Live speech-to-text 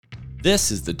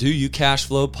This is the Do You Cash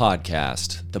Flow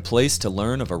podcast, the place to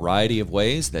learn a variety of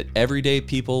ways that everyday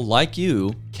people like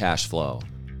you cash flow,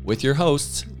 with your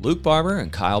hosts, Luke Barber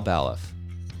and Kyle Balliff.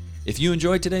 If you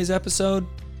enjoyed today's episode,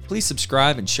 please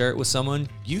subscribe and share it with someone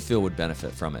you feel would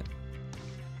benefit from it.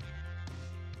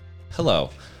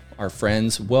 Hello, our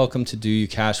friends. Welcome to Do You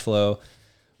Cash Flow.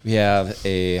 We have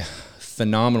a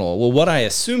phenomenal, what I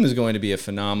assume is going to be a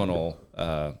phenomenal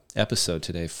episode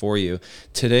today for you.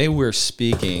 Today we're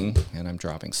speaking, and I'm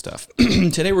dropping stuff.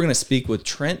 Today we're going to speak with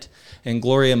Trent and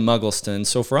Gloria Muggleston.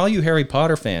 So for all you Harry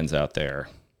Potter fans out there,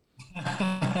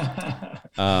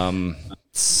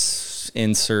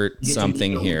 insert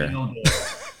something here.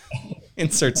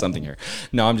 Insert something here.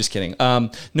 No, I'm just kidding.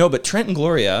 No, but Trent and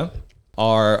Gloria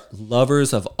are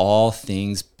lovers of all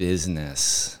things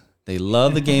business. They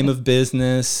love the game of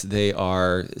business. They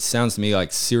are, it sounds to me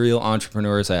like serial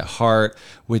entrepreneurs at heart,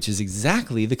 which is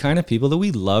exactly the kind of people that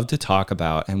we love to talk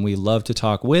about and we love to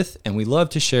talk with and we love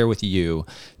to share with you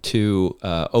to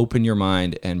open your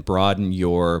mind and broaden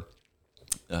your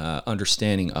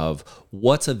understanding of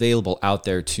what's available out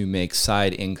there to make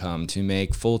side income, to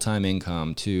make full-time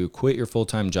income, to quit your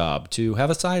full-time job, to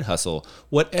have a side hustle,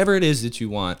 whatever it is that you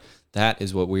want. That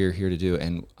is what we're here to do.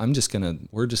 And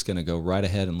we're just gonna go right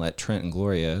ahead and let Trent and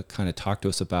Gloria kind of talk to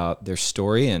us about their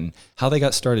story and how they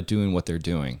got started doing what they're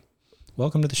doing.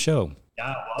 Welcome to the show.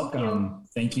 Yeah, welcome.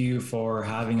 Thank you for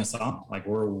having us on.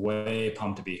 We're way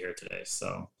pumped to be here today.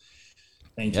 So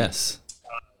thank you.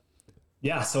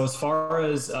 Yes. So as far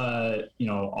as,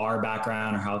 our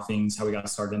background or how we got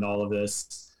started into all of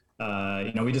this,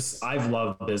 I've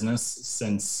loved business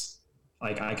since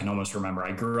I can almost remember.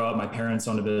 I grew up, my parents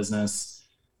owned a business.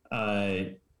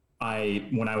 When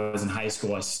I was in high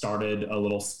school, I started a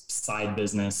little side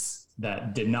business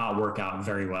that did not work out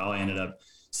very well. I ended up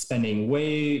spending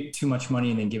way too much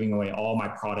money and then giving away all my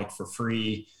product for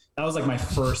free. That was my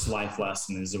first life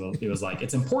lesson. It was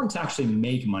it's important to actually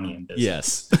make money in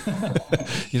business.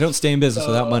 Yes. You don't stay in business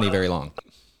without money very long.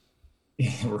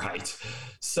 Right.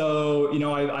 So,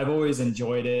 I've always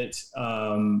enjoyed it.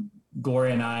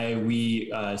 Gloria and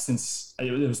I, since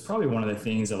it was probably one of the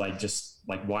things that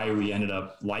why we ended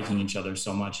up liking each other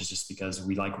so much is just because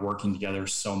we like working together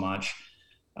so much.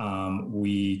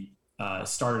 We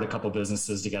started a couple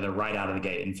businesses together right out of the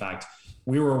gate. In fact,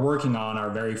 we were working on our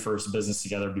very first business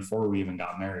together before we even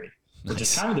got married, which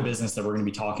is kind of the business that we're going to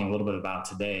be talking a little bit about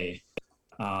today.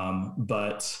 I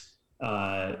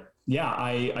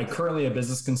currently a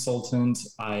business consultant.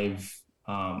 I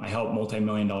help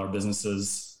multi-million-dollar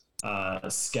businesses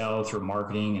scale through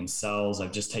marketing and sales.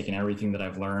 I've just taken everything that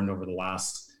I've learned over the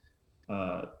last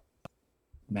 20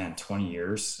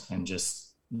 years and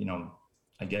just,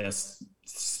 I guess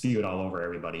spew it all over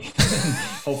everybody.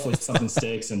 Hopefully something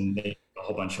sticks and they make a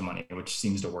whole bunch of money, which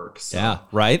seems to work. So. Yeah,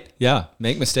 right? Yeah.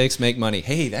 Make mistakes, make money.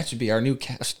 Hey, that should be our new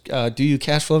Do You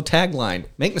Cash Flow tagline.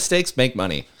 Make mistakes, make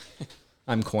money.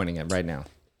 I'm coining it right now.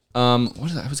 I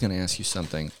was going to ask you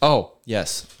something. Oh,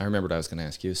 yes. I remembered I was going to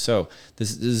ask you. So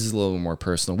this is a little more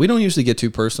personal. We don't usually get too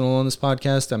personal on this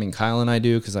podcast. I mean, Kyle and I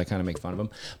do because I kind of make fun of him.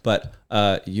 But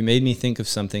you made me think of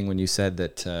something when you said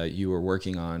that you were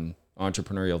working on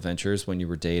entrepreneurial ventures when you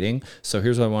were dating. So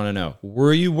here's what I want to know.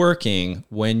 Were you working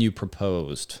when you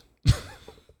proposed?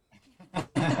 Was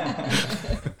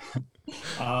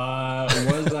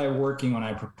I working when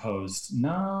I proposed?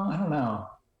 No, I don't know.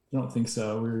 I don't think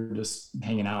so. We were just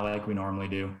hanging out like we normally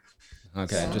do.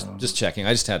 Okay, so. just checking.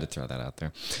 I just had to throw that out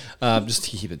there, just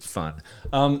to keep it fun.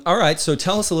 All right, so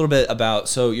tell us a little bit about.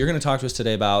 So you're going to talk to us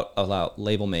today about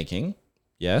label making,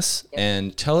 yes,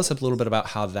 and tell us a little bit about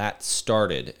how that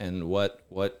started and what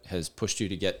has pushed you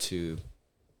to get to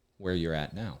where you're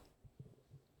at now.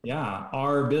 Yeah,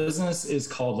 our business is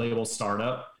called Label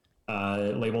Startup.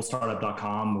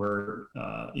 Labelstartup.com. We're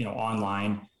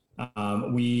online.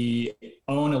 We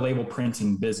own a label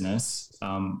printing business.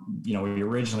 We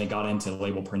originally got into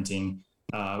label printing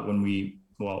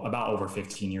about over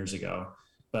 15 years ago.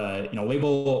 But,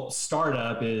 Label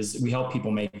Startup is we help people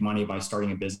make money by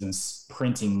starting a business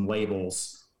printing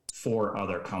labels for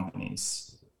other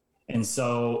companies. And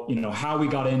so, how we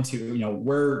got into,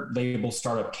 where Label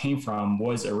Startup came from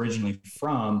was originally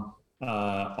from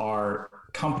our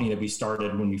company that we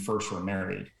started when we first were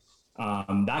married.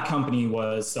 That company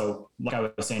was, like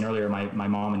I was saying earlier, my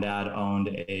mom and dad owned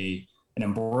an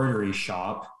embroidery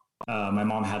shop. My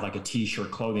mom had a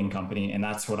t-shirt clothing company, and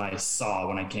that's what I saw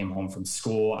when I came home from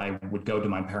school. I would go to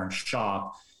my parents'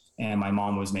 shop and my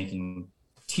mom was making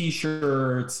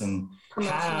t-shirts and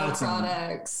hats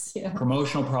and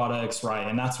promotional products. Right.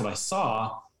 And that's what I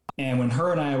saw. And when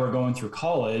her and I were going through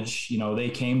college, they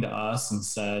came to us and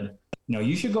said,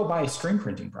 you should go buy a screen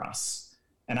printing press.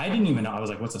 And I didn't even know. I was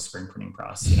like, what's a screen printing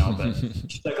press? You know, but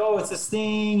she's like, oh, it's this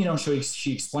thing, you know,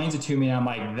 she explains it to me. And I'm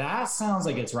like, that sounds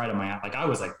like it's right in my alley. Like,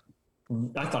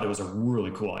 I thought it was a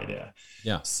really cool idea.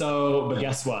 Yeah. So, but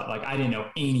guess what? Like, I didn't know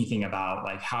anything about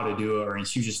like how to do it, and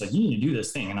she was just like, you need to do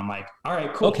this thing. And I'm like, all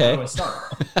right, cool. Okay. How do I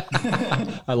start?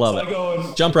 I love it. I go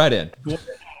and jump right in.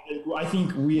 I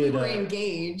think we were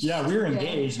engaged. Yeah, we were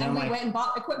engaged. Yeah. And we went and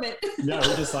bought equipment. Yeah,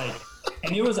 we're just like,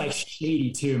 and it was like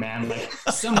shady too, man. Like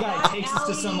some guy takes us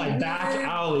to some like back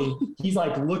alley. He's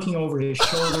like looking over his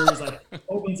shoulders, like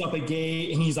opens up a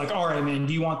gate, and he's like, all right, man,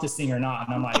 do you want this thing or not?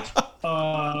 And I'm like,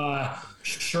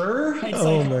 sure. It's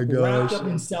like my gosh. Wrapped up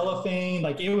in cellophane.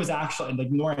 Like it was actually, like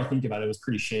the more I think about it, it was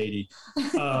pretty shady.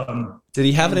 Did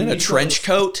he have it in a trench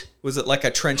coat? Was it like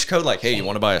a trench coat? Like, hey, you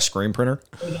want to buy a screen printer?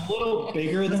 It was a little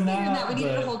bigger than that. We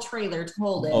needed a whole trailer to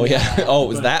hold it. Oh yeah. Oh, it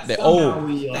was that big. Oh,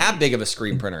 that big of a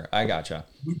screen printer. I gotcha.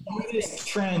 We do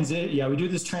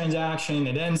this transaction.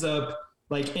 It ends up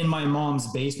like in my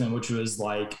mom's basement, which was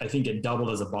like, I think it doubled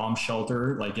as a bomb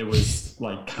shelter. Like it was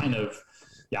like kind of,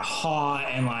 hot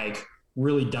and like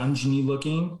really dungeony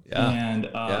looking. Yeah.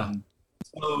 And,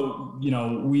 so,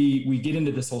 we get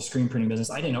into this whole screen printing business.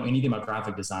 I didn't know anything about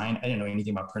graphic design. I didn't know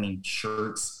anything about printing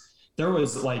shirts. There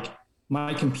was like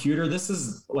my computer. This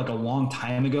is like a long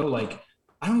time ago. Like,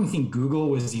 I don't even think Google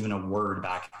was even a word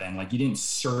back then. Like you didn't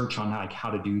search on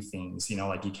how to do things,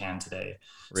 like you can today.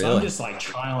 Really? So I'm just like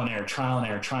trial and error, trying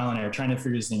to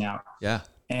figure this thing out. Yeah.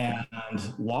 And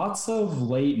lots of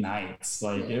late nights.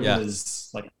 Like it was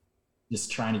like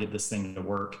just trying to get this thing to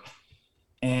work.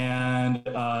 And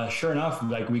sure enough,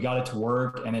 like we got it to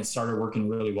work and it started working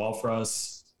really well for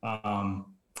us.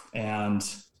 And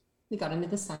we got into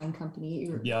the sign company.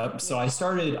 Yeah. So I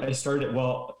started,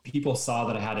 well, people saw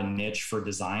that I had a niche for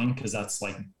design because that's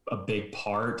like a big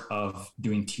part of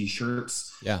doing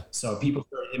t-shirts. Yeah. So people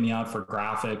started hitting me out for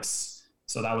graphics.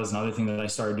 So that was another thing that I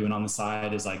started doing on the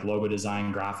side is like logo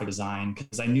design, graphic design,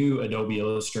 because I knew Adobe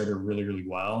Illustrator really, really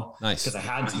well. Nice. Because I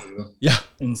had to. Yeah.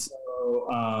 And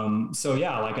so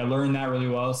yeah, like I learned that really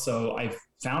well. So I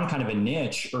found kind of a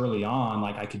niche early on,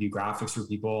 like I could do graphics for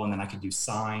people and then I could do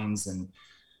signs. And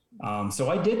so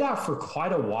I did that for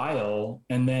quite a while.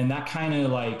 And then that kind of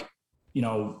like,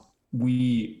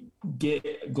 we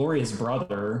get Gloria's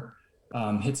brother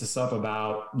hits us up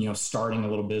about, starting a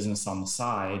little business on the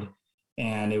side.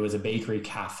 And it was a bakery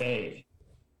cafe.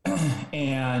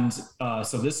 And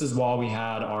so this is while we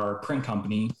had our print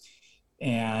company.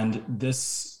 And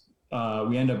this,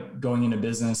 we ended up going into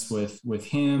business with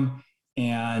him.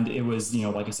 And it was,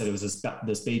 like I said, it was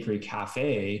this bakery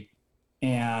cafe.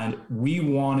 And we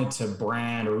wanted to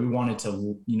brand, or we wanted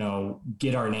to,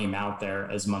 get our name out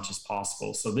there as much as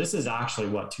possible. So this is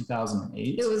actually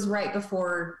 2008? It was right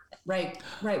before, right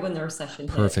when the recession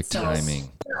hit. Perfect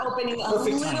timing. We're opening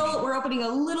a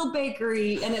little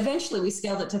bakery, and eventually we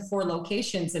scaled it to 4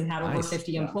 locations and had over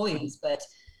 50 employees. But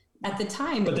at the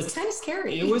time, it was kind of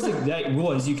scary. It was,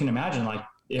 as you can imagine, like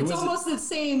it's almost the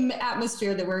same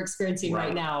atmosphere that we're experiencing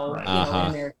right now in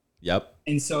America. Yep.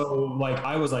 And so like,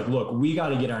 I was like, look, we got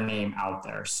to get our name out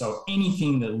there. So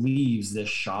anything that leaves this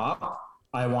shop,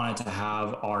 I wanted to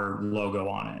have our logo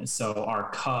on it. So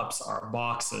our cups, our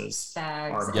boxes,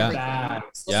 our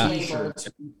bags, t-shirts,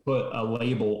 put a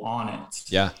label on it.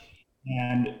 Yeah.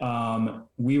 And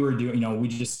we were doing,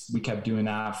 we kept doing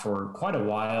that for quite a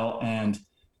while. And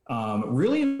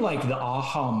really like the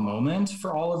aha moment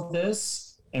for all of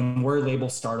this and where label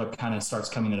startup kind of starts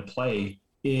coming into play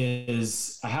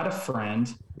is I had a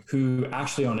friend who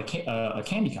actually owned a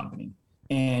candy company,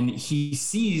 and he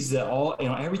sees that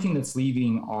everything that's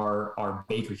leaving our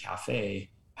bakery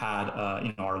cafe had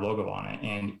our logo on it.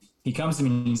 And he comes to me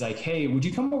and he's like, hey, would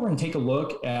you come over and take a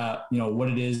look at what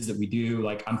it is that we do?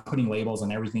 Like I'm putting labels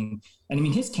on everything. And I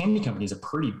mean, his candy company is a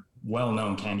pretty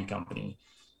well-known candy company.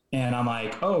 And I'm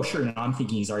like, oh, sure. And I'm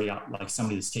thinking he's already got like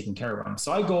somebody that's taking care of him.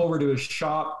 So I go over to his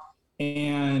shop.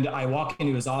 And I walk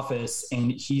into his office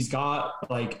and he's got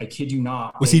like, I kid you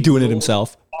not. Was he doing it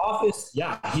himself? Office.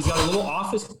 Yeah. He's got a little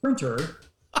office printer.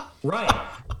 Right.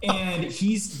 And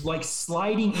he's like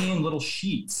sliding in little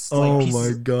sheets. Oh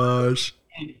my gosh.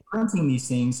 And printing these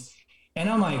things.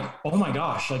 And I'm like, oh my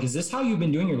gosh, like, is this how you've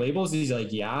been doing your labels? And he's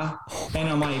like, yeah. And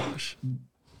I'm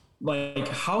like,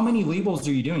 how many labels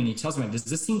are you doing? And he tells me, does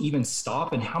this thing even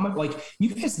stop? And how much, like,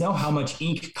 you guys know how much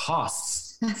ink costs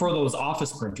for those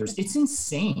office printers. It's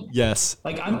insane. Yes.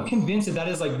 Like I'm convinced that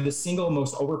is like the single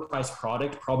most overpriced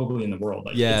product probably in the world.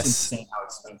 Like it's insane how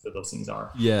expensive those things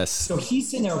are. Yes. So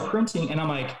he's sitting there printing and I'm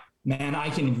like, man,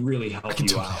 I can really help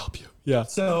you out. Help you. Yeah.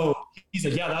 So he's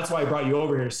like, yeah, that's why I brought you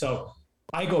over here. So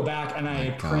I go back and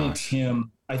I print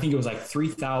him I think it was like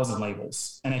 3,000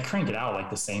 labels, and I crank it out like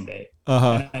the same day.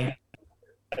 Uh-huh. And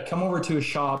I come over to his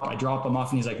shop, I drop him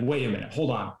off, and he's like, wait a minute,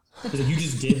 hold on. He's like, you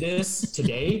just did this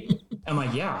today? I'm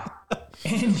like, yeah.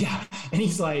 And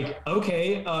he's like,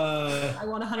 okay, I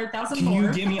want 100,000 can more.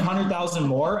 you give me 100,000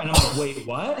 more? And I'm like, wait,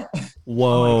 what?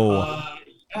 Whoa.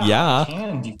 Like, yeah.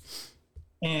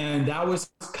 And that was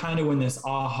kind of when this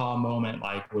aha moment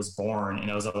like was born.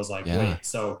 And I was like, wait,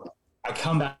 so I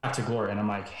come back to Gloria and I'm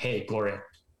like, hey, Gloria,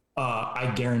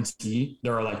 I guarantee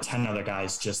there are like 10 other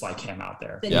guys just like him out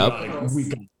there. Yep. We've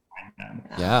got to find them.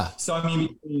 Yeah. So, I mean,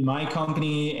 between my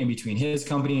company and between his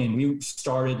company, and we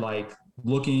started like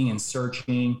looking and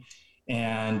searching,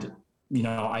 and, you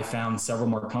know, I found several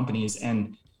more companies,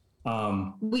 and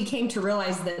we came to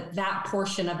realize that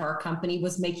portion of our company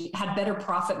had better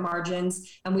profit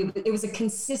margins, and it was a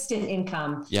consistent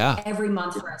income every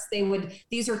month for us.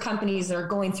 These are companies that are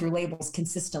going through labels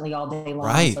consistently all day long.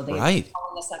 Right. So they're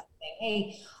calling us up saying,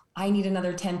 hey, I need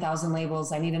another 10,000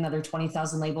 labels. I need another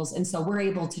 20,000 labels. And so we're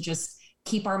able to just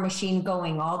keep our machine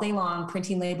going all day long,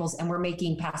 printing labels, and we're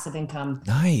making passive income.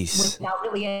 Nice. Without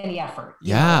really any effort.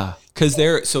 Yeah. Because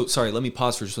sorry, let me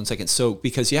pause for just 1 second. So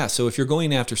if you're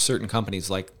going after certain companies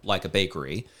like a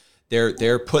bakery,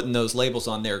 they're putting those labels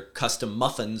on their custom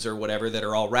muffins or whatever that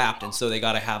are all wrapped. And so they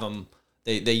got to have them,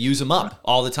 they use them up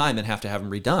all the time and have to have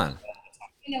them redone.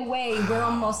 In a way, we're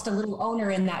almost a little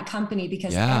owner in that company,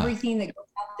 because everything that goes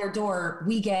out their door,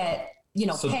 we get,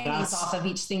 pennies off of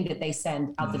each thing that they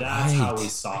send out the door. That's how we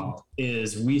saw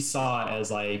it, we saw it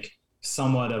as like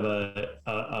somewhat of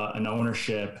an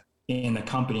ownership in the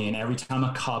company. And every time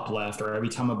a cup left or every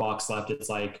time a box left, it's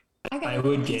like, I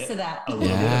would get of that. a little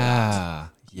bit of that.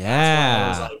 Yeah. I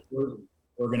was like,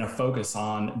 we're going to focus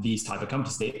on these type of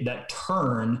companies that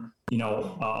turn, a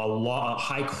lot of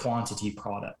high quantity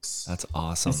products. That's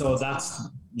awesome. And so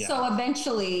So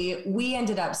eventually we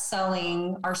ended up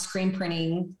selling our screen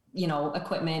printing,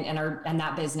 equipment and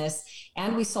that business.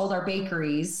 And we sold our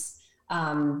bakeries.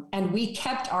 And we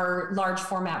kept our large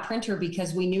format printer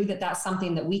because we knew that that's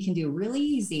something that we can do really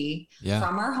easy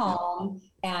from our home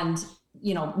and,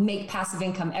 make passive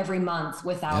income every month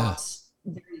without,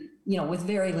 with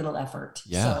very little effort.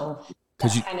 Yeah. So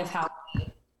that's kind of how we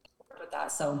worked with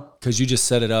that. So, because you just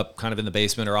set it up kind of in the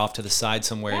basement or off to the side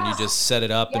somewhere, and you just set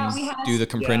it up and do the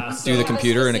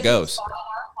computer, and it goes.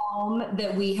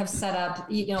 That we have set up,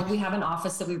 we have an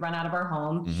office that we run out of our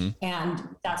home,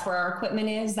 and that's where our equipment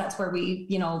is. That's where we,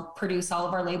 produce all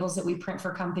of our labels that we print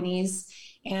for companies.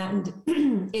 And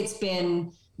it's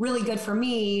been really good for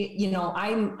me.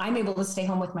 I'm able to stay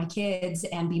home with my kids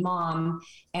and be mom,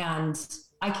 and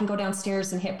I can go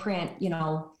downstairs and hit print,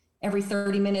 every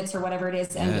 30 minutes or whatever it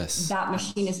is. And that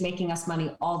machine is making us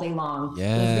money all day long with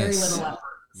very little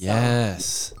effort.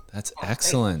 So, that's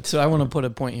excellent. So I want to put a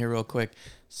point here real quick.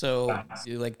 So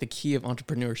like the key of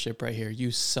entrepreneurship right here,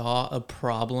 you saw a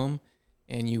problem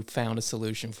and you found a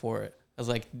solution for it. That's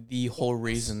like the whole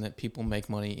reason that people make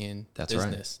money in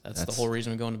business. Right. That's the whole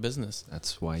reason we go into business.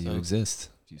 That's why you exist.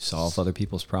 You solve other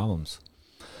people's problems.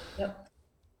 Yep.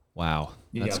 Wow.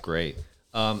 That's great.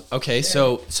 Okay.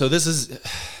 So this is,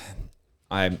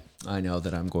 I know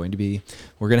that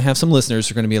we're going to have some listeners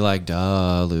who are going to be like,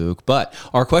 duh, Luke. But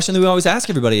our question that we always ask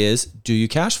everybody is, do you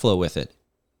cash flow with it?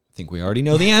 I think we already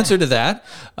know the answer to that.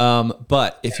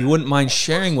 But if you wouldn't mind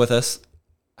sharing with us,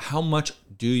 how much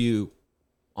do you,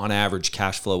 on average,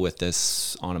 cash flow with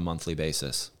this on a monthly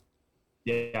basis?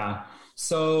 Yeah.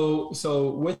 So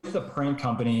with the print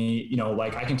company,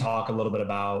 like I can talk a little bit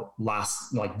about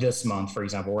this month, for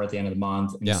example. We're at the end of the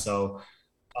month. And so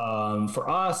for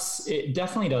us, it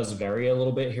definitely does vary a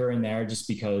little bit here and there, just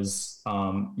because,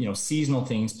 seasonal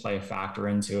things play a factor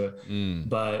into it.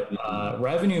 But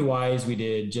revenue wise, we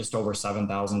did just over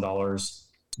 $7,000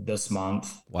 this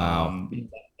month. Wow.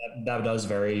 That does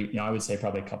vary. I would say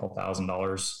probably a couple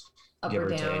 $1,000 give or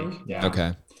take. Yeah.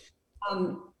 Okay.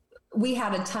 We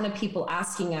had a ton of people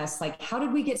asking us, like, how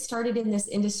did we get started in this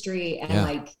industry? And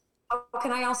like, how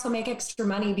can I also make extra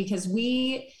money? Because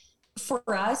for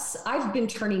us, I've been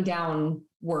turning down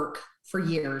work for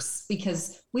years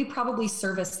because we probably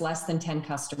service less than 10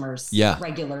 customers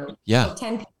regularly. Yeah. So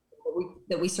 10 people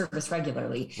that we service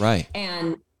regularly. Right.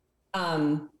 And,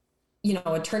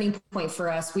 a turning point for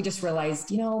us, we just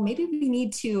realized, maybe we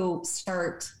need to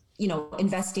start,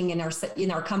 investing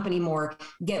in our company more,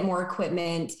 get more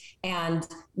equipment, and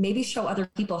maybe show other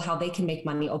people how they can make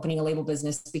money opening a label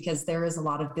business, because there is a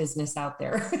lot of business out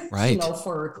there, right.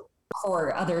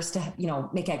 For others to,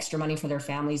 make extra money for their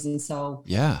families. And so,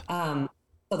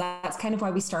 So that's kind of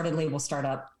why we started Label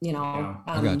Startup, you know.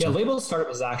 Yeah, Label Startup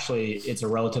is actually, it's a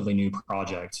relatively new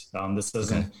project. This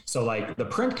isn't, so like the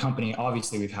print company,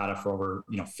 obviously we've had it for over,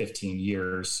 15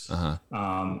 years.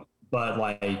 But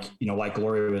like, like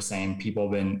Gloria was saying, people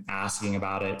have been asking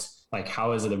about it. Like,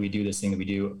 how is it that we do this thing that we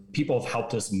do? People have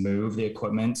helped us move the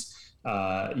equipment.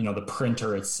 The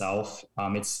printer itself,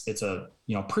 it's a,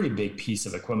 pretty big piece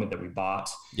of equipment that we bought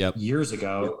years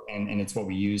ago. And it's what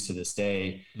we use to this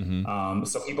day.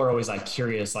 So people are always like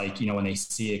curious, like, when they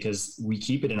see it, cause we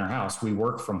keep it in our house, we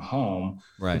work from home,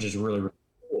 which is really, really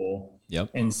cool.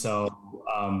 And so,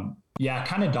 it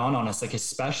kind of dawned on us, like,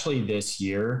 especially this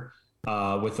year,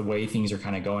 with the way things are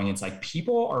kind of going, it's like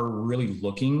people are really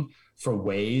looking for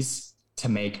ways to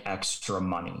make extra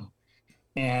money.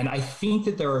 And I think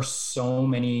that there are so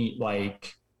many,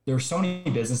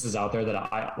 businesses out there that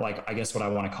I guess what I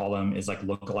want to call them is like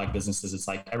lookalike businesses. It's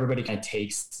like everybody kind of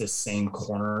takes the same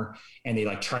corner and they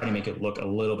like try to make it look a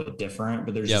little bit different,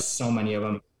 but there's just so many of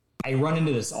them. I run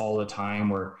into this all the time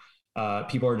where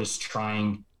people are just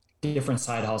trying different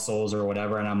side hustles or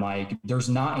whatever. And I'm like, there's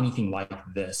not anything like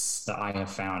this that I have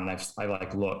found. And I've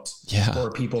like looked where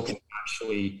people can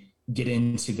actually get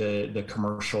into the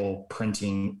commercial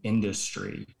printing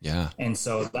industry. And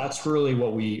so that's really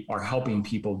what we are helping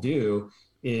people do,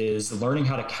 is learning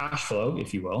how to cash flow,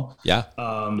 if you will.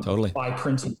 Totally. By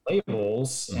printing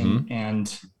labels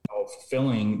and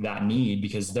fulfilling that need,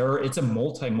 because it's a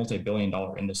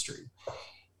multi-billion-dollar industry.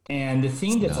 And the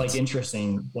thing that's like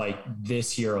interesting, like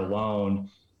this year alone,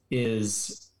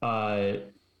 is,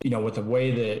 with the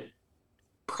way that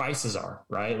prices are,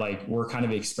 right? Like we're kind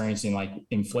of experiencing like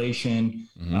inflation,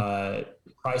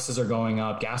 prices are going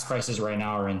up. Gas prices right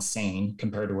now are insane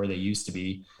compared to where they used to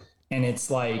be. And it's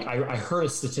like, I heard a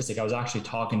statistic. I was actually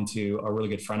talking to a really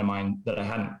good friend of mine that I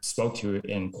hadn't spoke to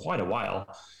in quite a while.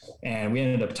 And we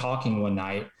ended up talking one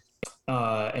night.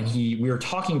 And we were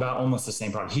talking about almost the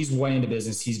same product. He's way into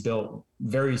business. He's built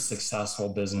very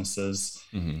successful businesses.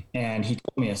 And he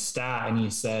told me a stat, and he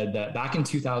said that back in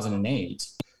 2008,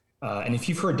 and if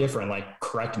you've heard different, like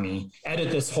correct me, edit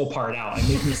this whole part out and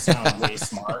make me sound way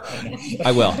smart.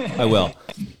 I will.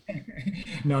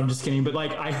 No, I'm just kidding. But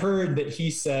like, I heard that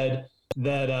he said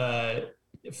that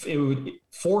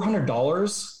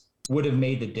 $400 would have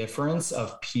made the difference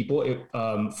of people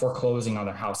foreclosing on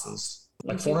their houses.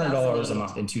 Like $400 a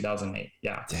month in 2008.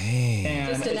 Yeah. Dang. And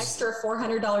just an extra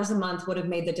 $400 a month would have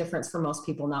made the difference for most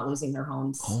people not losing their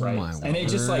homes. Oh right. My and it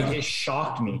just like, it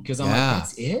shocked me because I'm like,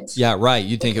 that's it? Yeah, right.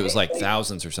 You'd think it was like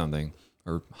thousands or something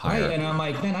or higher. Right. And I'm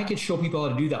like, man, I could show people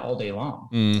how to do that all day long.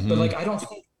 But like, I don't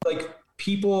think like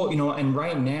people, and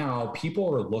right now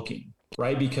people are looking,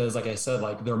 right? Because like I said,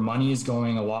 like their money is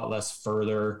going a lot less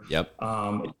further.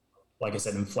 Like I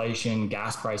said, inflation,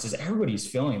 gas prices, everybody's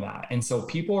feeling that. And so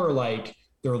people are like,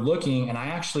 they're looking, and I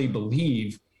actually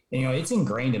believe, it's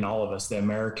ingrained in all of us, the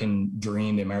American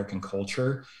dream, the American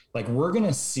culture. Like we're going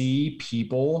to see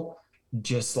people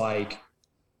just like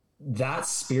that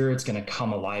spirit's going to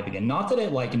come alive again. Not that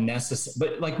it like necessary,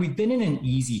 but like we've been in an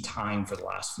easy time for the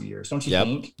last few years. Don't you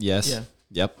think? Yes.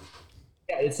 Yeah.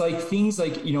 It's like things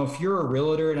like, if you're a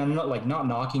realtor, and I'm not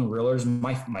knocking realtors,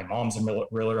 my mom's a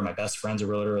realtor, my best friend's a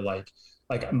realtor, like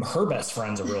her best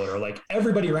friend's a realtor, like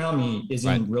everybody around me is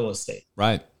in real estate.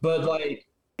 Right. But like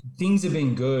things have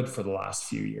been good for the last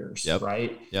few years.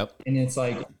 Right. And it's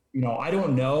like, I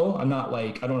don't know. I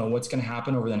don't know what's going to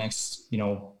happen over the next,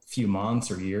 few months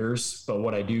or years. But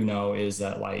what I do know is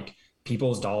that like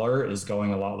people's dollar is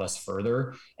going a lot less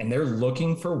further, and they're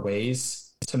looking for ways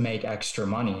to make extra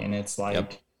money. And it's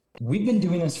like, we've been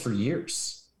doing this for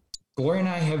years. Gloria and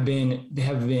I have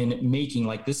been making,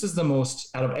 like, this is the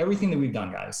most out of everything that we've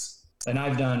done, guys. And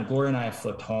Gloria and I have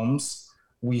flipped homes.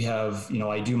 We have,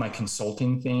 I do my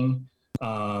consulting thing.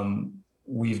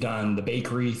 We've done the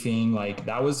bakery thing. Like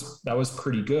that was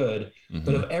pretty good.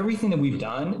 But of everything that we've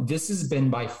done, this has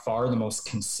been by far the most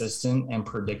consistent and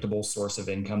predictable source of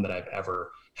income that I've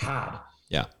ever had.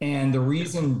 Yeah. And the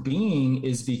reason being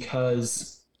is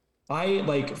because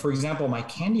for example,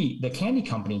 the candy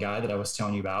company guy that I was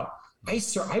telling you about,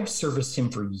 I've serviced him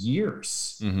for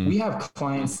years. We have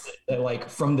clients that like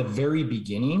from the very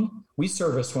beginning, we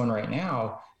service one right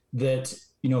now that,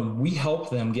 we help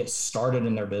them get started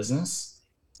in their business,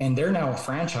 and they're now a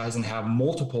franchise and have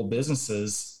multiple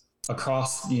businesses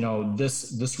across,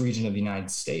 this region of the United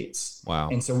States. Wow.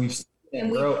 And so we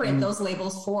print those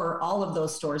labels for all of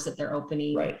those stores that they're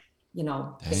opening. Right.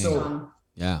 Based on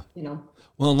Yeah. You know.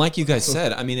 Well, and like you guys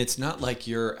said, I mean, it's not like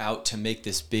you're out to make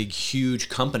this big, huge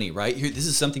company, right? This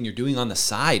is something you're doing on the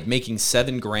side, making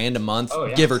 $7,000 a month,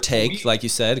 give or take, like you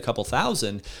said, a couple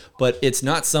thousand. But it's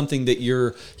not something that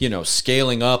you're,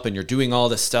 scaling up and you're doing all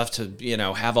this stuff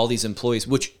to, have all these employees,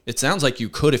 which it sounds like you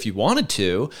could if you wanted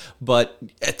to. But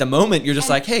at the moment, you're just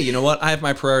like, hey, you know what? I have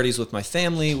my priorities with my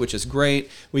family, which is great.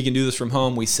 We can do this from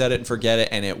home. We set it and forget it,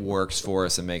 and it works for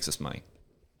us and makes us money.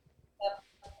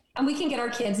 And we can get our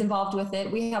kids involved with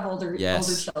it. We have older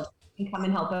children who can come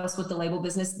and help us with the label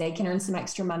business. They can earn some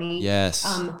extra money. Yes.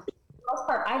 For the most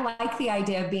part, I like the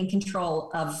idea of being in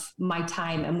control of my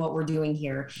time and what we're doing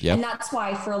here. Yep. And that's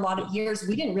why for a lot of years,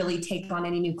 we didn't really take on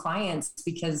any new clients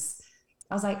because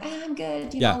I was like, I'm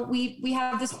good. You know, we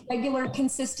have this regular,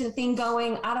 consistent thing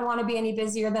going. I don't want to be any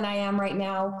busier than I am right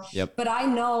now. Yep. But I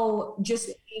know just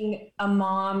being a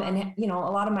mom and, a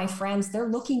lot of my friends, they're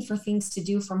looking for things to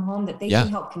do from home that they can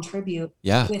help contribute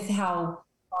with how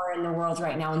we are in the world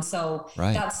right now. And so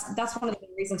that's one of the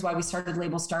reasons why we started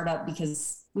Label Startup,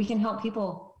 because we can help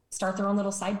people start their own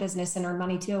little side business and earn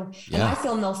money too. And I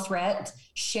feel no threat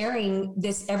sharing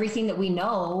everything that we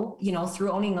know,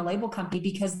 through owning a label company,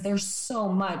 because there's so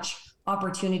much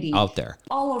opportunity out there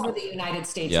all over the United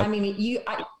States. I mean,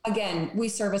 we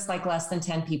service like less than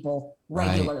 10 people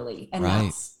regularly. And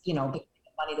that's, the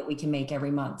money that we can make every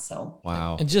month. So,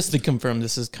 wow. And just to confirm,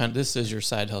 this is your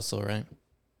side hustle, right?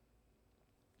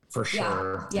 For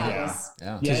sure. Yeah.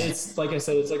 It's like I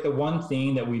said, it's like the one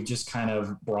thing that we've just kind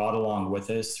of brought along with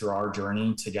us through our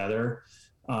journey together.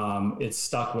 It's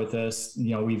stuck with us.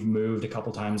 We've moved a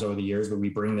couple times over the years, but we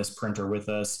bring this printer with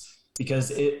us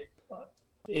because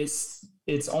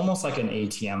it's almost like an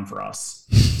ATM for us.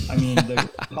 I mean, the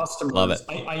customers, love it.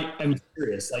 I'm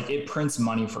serious. Like, it prints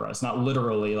money for us, not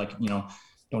literally like,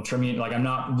 don't trim me. Like, I'm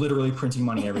not literally printing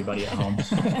money, everybody at home.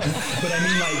 But I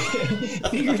mean,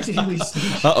 like, figuratively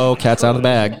speaking. Uh-oh, cat's out of the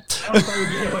bag.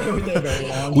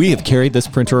 We have carried this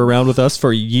printer around with us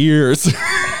for years.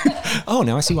 Oh,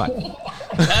 now I see why.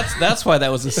 That's why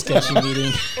that was a sketchy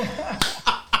meeting.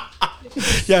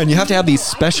 Yeah, and you have to have these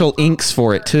special inks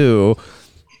for it too.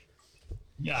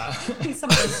 Yeah. Some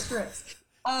of those strips.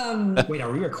 Wait,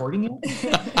 are we recording it?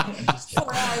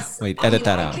 For us, edit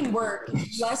that out. I can work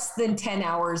less than 10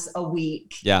 hours a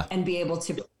week and be able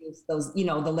to produce those, the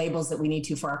labels that we need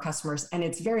to for our customers. And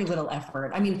it's very little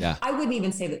effort. I mean, I wouldn't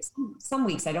even say that some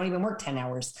weeks I don't even work 10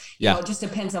 hours. It just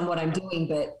depends on what I'm doing,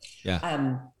 but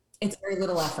it's very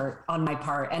little effort on my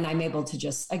part. And I'm able to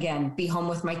just, again, be home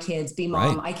with my kids, be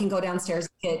mom. I can go downstairs,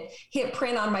 hit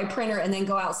print on my printer, and then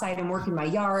go outside and work in my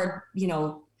yard,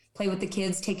 play with the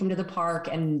kids, take them to the park.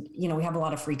 And, we have a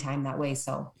lot of free time that way.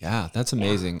 So, yeah, that's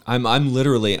amazing. I'm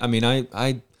literally, I mean,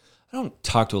 I don't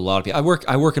talk to a lot of people.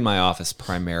 I work in my office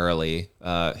primarily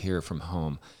here from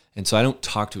home. And so I don't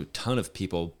talk to a ton of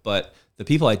people, but the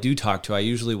people I do talk to, I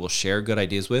usually will share good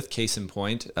ideas with. Case in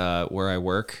point, where I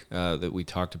work that we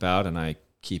talked about, and I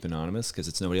keep anonymous because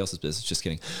it's nobody else's business. Just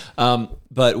kidding.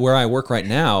 But where I work right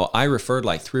now, I referred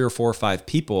like 3 or 4 or 5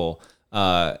 people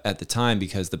at the time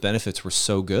because the benefits were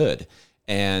so good.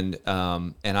 And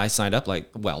I signed up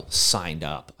signed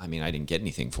up. I mean, I didn't get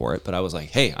anything for it, but I was like,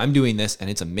 hey, I'm doing this and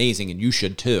it's amazing and you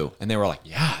should too. And they were like,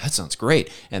 yeah, that sounds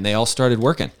great. And they all started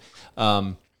working.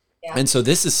 And so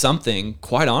this is something,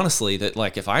 quite honestly, that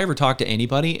like if I ever talk to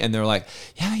anybody and they're like,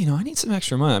 yeah, I need some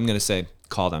extra money, I'm going to say,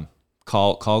 call them.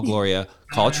 Call Gloria,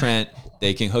 call Trent.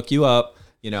 They can hook you up.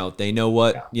 They know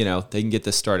what, they can get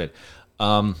this started.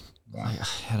 I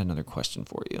had another question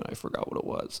for you and I forgot what it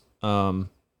was.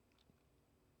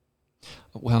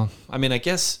 Well, I mean, I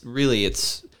guess really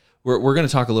we're going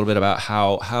to talk a little bit about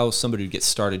how somebody would get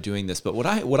started doing this. But what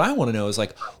I want to know is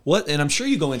like and I'm sure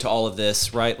you go into all of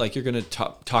this, right? Like you're going to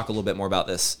talk a little bit more about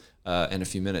this in a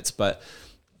few minutes, but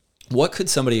what could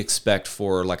somebody expect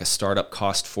for like a startup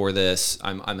cost for this?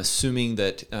 I'm assuming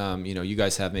that, you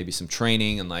guys have maybe some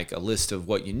training and like a list of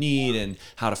what you need and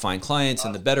how to find clients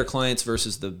and the better clients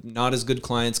versus the not as good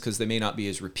clients because they may not be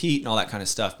as repeat and all that kind of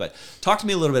stuff. But talk to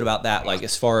me a little bit about that, like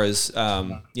as far as,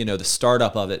 the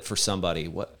startup of it for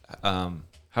somebody. How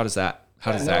does that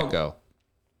go?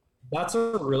 That's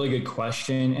a really good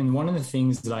question. And one of the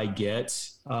things that I get,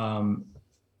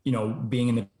 being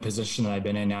in the position that I've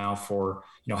been in now for,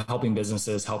 helping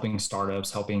businesses, helping startups,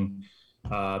 helping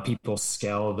people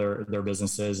scale their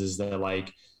businesses is that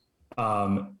like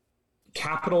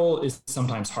capital is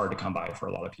sometimes hard to come by for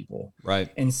a lot of people. Right.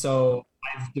 And so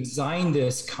I've designed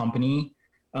this company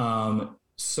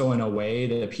so in a way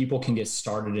that people can get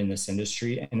started in this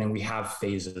industry, and then we have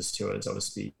phases to it, so to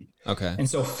speak. Okay. And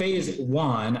so phase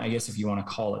 1, I guess if you want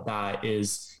to call it that,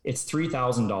 is it's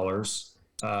 $3,000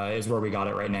 is where we got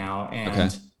it right now.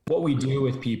 And what we do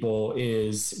with people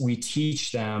is we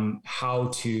teach them how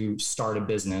to start a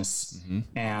business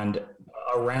and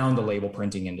around the label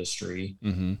printing industry.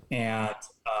 And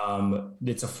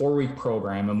it's a 4-week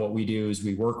program. And what we do is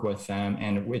we work with them,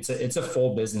 and it's a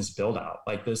full business build out.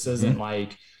 Like, this isn't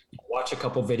like watch a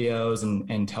couple videos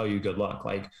and tell you good luck.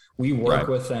 Like, we work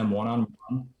with them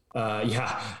one-on-one.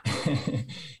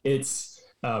 It's,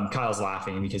 Kyle's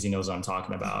laughing because he knows what I'm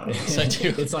talking about.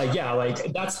 It's like, yeah,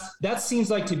 like that seems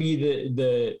like to be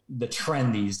the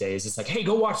trend these days. It's like, hey,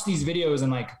 go watch these videos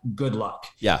and like, good luck.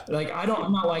 Yeah. Like, I'm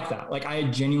not like that. Like, I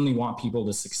genuinely want people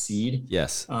to succeed.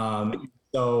 Yes. So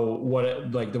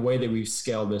the way that we've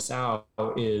scaled this out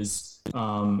is,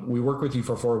 we work with you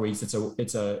for 4 weeks.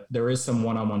 There is some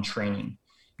one-on-one training.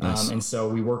 Nice. And so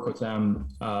we work with them,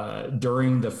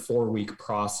 during the 4-week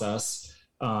process.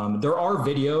 There are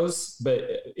videos, but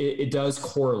it does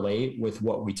correlate with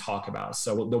what we talk about.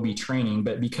 So there'll be training,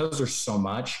 but because there's so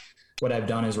much, what I've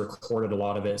done is recorded a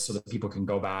lot of it so that people can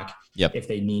go back if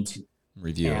they need to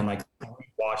review and like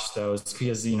watch those,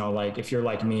 because, like, if you're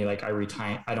like me, like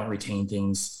I don't retain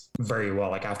things very well.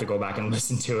 Like, I have to go back and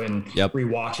listen to it and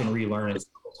rewatch and relearn it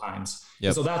several times.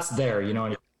 So that's there,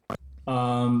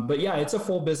 but yeah, it's a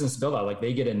full business build out. Like,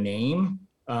 they get a name.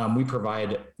 We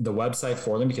provide the website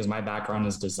for them because my background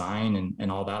is design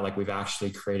and all that. Like, we've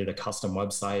actually created a custom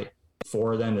website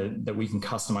for them that we can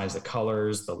customize the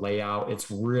colors, the layout.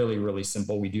 It's really, really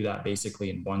simple. We do that basically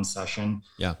in one session.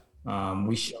 Yeah.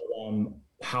 We show them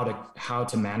how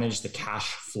to manage the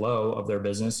cash flow of their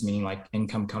business, meaning like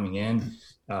income coming in,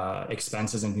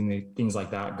 expenses and things like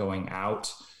that going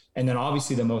out. And then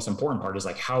obviously the most important part is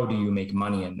like, how do you make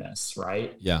money in this?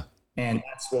 Right. Yeah. And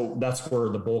that's where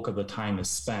the bulk of the time is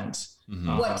spent.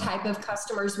 What type of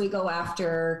customers we go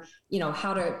after,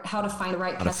 how to find the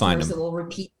right customers that will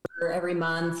repeat every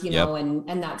month,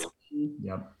 and that's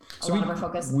a lot of our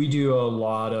focus. We do a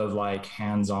lot of like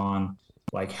hands-on,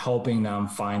 like helping them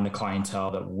find the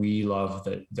clientele that we love,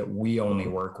 that we only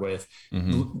work with.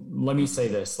 Let me say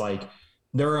this, like,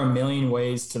 there are a million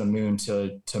ways to the moon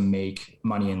to make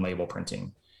money in label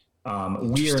printing.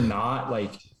 We are not,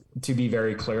 like, to be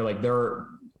very clear, like, there are,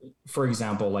 for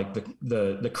example, like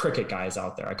the Cricut guys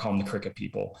out there, I call them the Cricut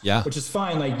people, which is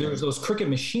fine. Like, there's those Cricut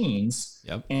machines,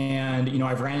 and,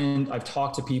 I've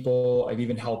talked to people, I've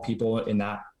even helped people in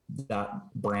that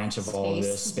branch of all of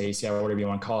this space. Yeah. Whatever you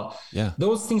want to call it. Yeah.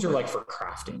 Those things are like for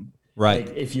crafting. Right.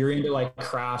 Like, if you're into like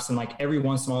crafts, and like every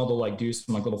once in a while they'll like do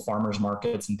some like little farmers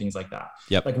markets and things like that.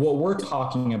 Yep. Like, what we're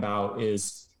talking about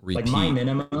is like my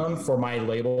minimum for my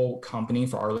label company,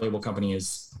 for our label company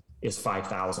is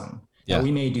 5,000. Yeah. Now,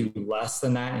 we may do less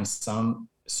than that in some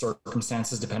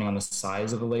circumstances, depending on the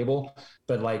size of the label.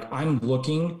 But like, I'm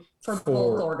looking for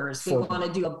bulk orders. We want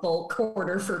to do a bulk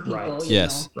order for people. Right.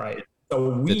 Yes. Right.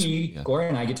 So Gloria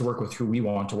and I get to work with who we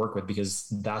want to work with, because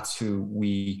that's who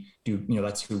we do,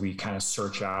 that's who we kind of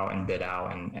search out and bid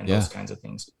out and those kinds of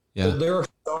things. Yeah. So there are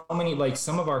so many, like,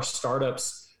 some of our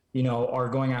startups, are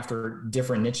going after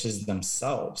different niches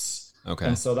themselves. Okay.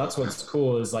 And so that's what's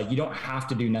cool is, like, you don't have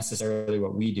to do necessarily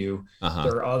what we do.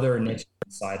 There are other niches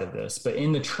inside of this, but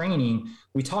in the training,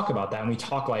 we talk about that, and we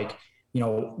talk like,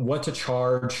 what to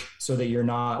charge so that you're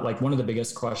not, like, one of the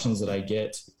biggest questions that I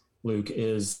get, Luke,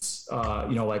 is,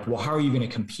 like, well, how are you going to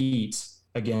compete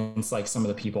against like some of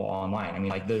the people online? I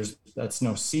mean, like, that's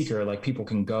no secret. Like, people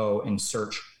can go and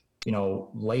search,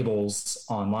 labels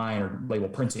online or label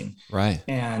printing. Right.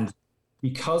 And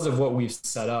because of what we've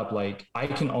set up, like, I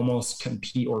can almost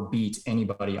compete or beat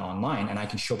anybody online, and I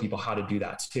can show people how to do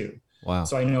that too. Wow.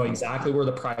 So I know exactly where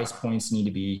the price points need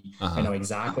to be. I know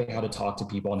exactly how to talk to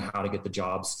people and how to get the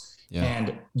jobs. Yeah.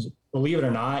 And believe it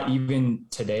or not, even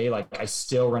today, like, I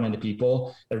still run into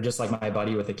people that are just like my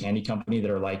buddy with a candy company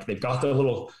that are like, they've got their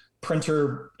little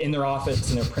printer in their office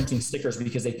and they're printing stickers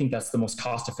because they think that's the most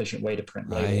cost efficient way to print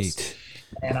labels. Right.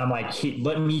 And I'm like, hey,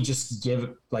 let me just show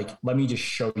you. Let me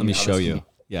show you.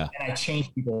 Yeah. And I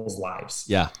change people's lives.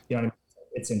 Yeah. You know what I mean?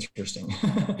 It's interesting.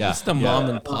 Yeah. It's the mom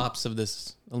and pops of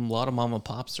this. A lot of mom and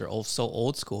pops are so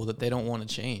old school that they don't want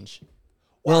to change.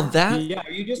 Well,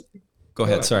 you just go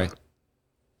ahead. Sorry.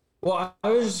 Well, I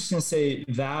was just going to say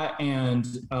that, and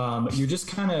you're just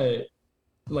kind of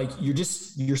like,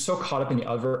 you're so caught up in the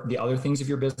other things of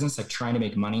your business, like trying to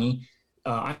make money.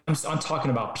 I'm talking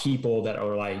about people that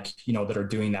are like, that are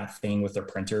doing that thing with their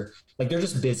printer. Like, they're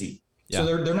just busy. Yeah.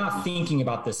 So they're not thinking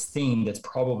about this thing that's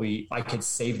probably, I could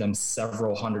save them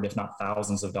several hundred, if not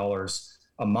thousands of dollars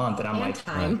a month. And I'm like,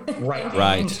 time. Right.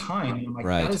 And time. And I'm like,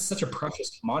 that is such a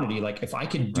precious commodity. Like, if I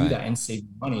could do that and save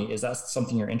money, is that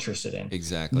something you're interested in?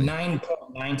 Exactly.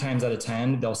 9.9 times out of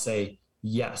 10, they'll say,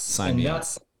 Yes. Sign and me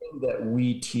that's something that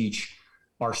we teach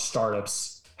our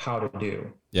startups how to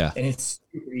do. Yeah. And it's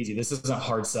super easy. This isn't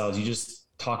hard sales. You just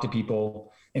talk to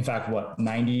people. In fact,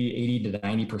 80 to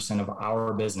 90% of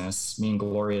our business, me and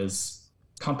Gloria's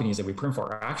companies that we print for,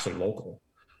 are actually local.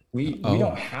 We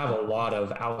don't have a lot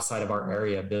of outside of our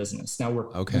area business. Now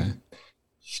we're okay.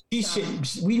 We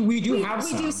do have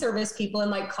we some. do service people in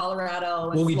like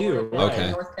Colorado and Well, we Florida do. and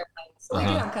Okay. North Carolina. So we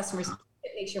do have customers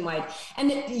nationwide. And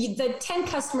the 10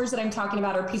 customers that I'm talking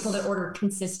about are people that order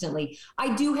consistently.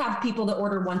 I do have people that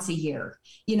order once a year.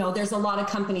 You know, there's a lot of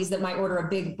companies that might order a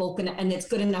big bulk and it's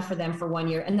good enough for them for 1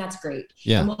 year. And that's great.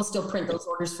 Yeah. And we'll still print those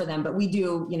orders for them. But we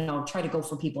do, you know, try to go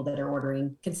for people that are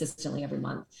ordering consistently every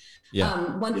month.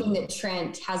 Yeah. One thing that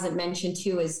Trent hasn't mentioned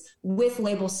too is with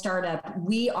Label Startup,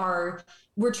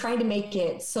 we're trying to make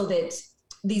it so that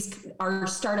our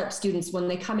startup students, when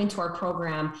they come into our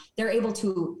program, they're able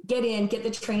to get the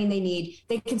training they need.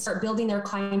 They can start building their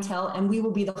clientele, and we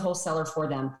will be the wholesaler for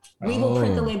them. We will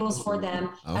print the labels for them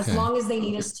as long as they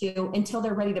need us to, until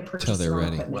they're ready to purchase their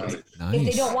own equipment. Right. Nice. If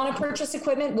they don't want to purchase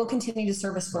equipment, we'll continue to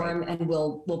service for them, and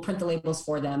we'll print the labels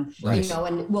for them. Right. You know,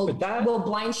 and we'll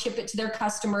blind ship it to their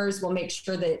customers. We'll make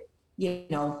sure that, you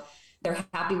know, they're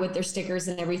happy with their stickers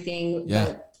and everything. Yeah.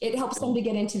 But it helps them to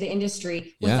get into the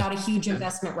industry without a huge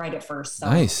investment right at first. So.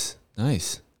 Nice.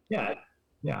 Yeah.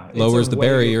 It's Lowers a the way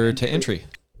barrier to entry.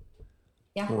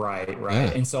 Yeah. Right.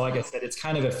 Yeah. And so, like I said, it's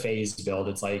kind of a phased build.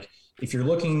 It's like, if you're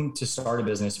looking to start a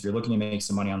business, if you're looking to make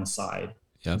some money on the side,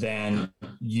 then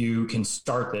you can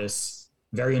start this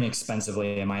very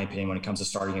inexpensively, in my opinion, when it comes to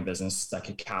starting a business that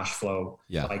could cash flow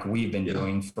like we've been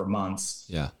doing for months.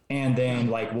 Yeah. And then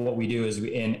like what we do is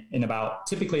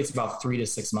typically it's about 3 to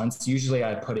 6 months. Usually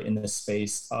I put it in the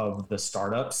space of the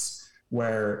startups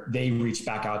where they reach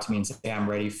back out to me and say, hey, I'm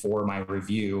ready for my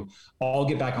review. I'll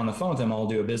get back on the phone with them. I'll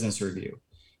do a business review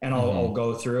and I'll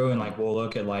go through and like, we'll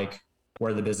look at like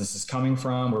where the business is coming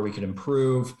from, where we could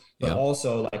improve, but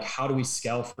also like, how do we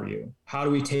scale for you? How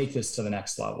do we take this to the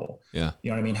next level? Yeah.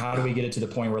 You know what I mean? How do we get it to the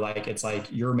point where like, it's like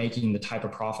you're making the type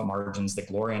of profit margins that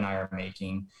Gloria and I are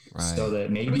making so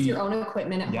that maybe with your own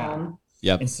equipment at home.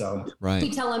 Yep. And so we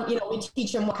tell them, you know, we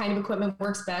teach them what kind of equipment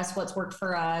works best, what's worked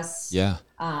for us. Yeah.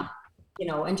 You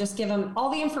know, and just give them all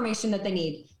the information that they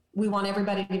need. We want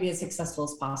everybody to be as successful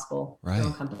as possible. Right. Their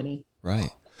own company.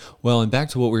 Right. Well, and back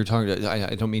to what we were talking about,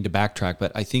 I don't mean to backtrack,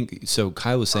 but I think, so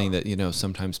Kyle was saying that, you know,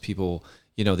 sometimes people,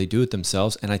 you know, they do it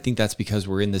themselves. And I think that's because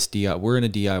we're in a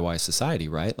DIY society,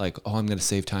 right? Like, oh, I'm going to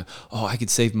save time. Oh, I could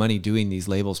save money doing these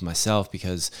labels myself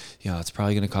because, you know, it's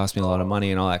probably going to cost me a lot of money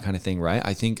and all that kind of thing, right?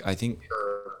 I think,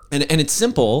 and it's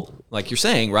simple, like you're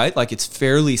saying, right? Like it's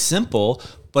fairly simple,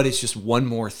 but it's just one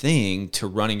more thing to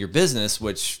running your business,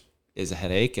 which is a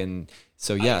headache. And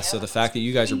so, so the fact that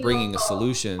you guys are bringing a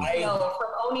solution.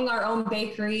 Owning our own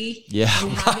bakery. Yeah,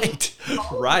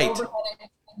 right.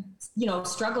 You know,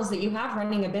 struggles that you have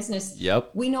running a business. Yep.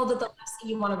 We know that the last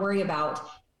thing you want to worry about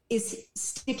is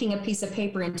sticking a piece of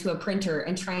paper into a printer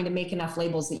and trying to make enough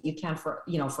labels that you can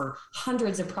for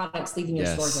hundreds of products leaving your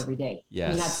stores every day. Yes. I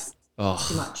mean, that's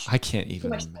too much. I can't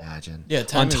even imagine. Yeah.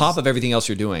 On top of everything else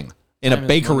you're doing. In a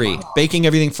bakery, baking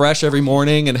everything fresh every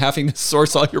morning and having to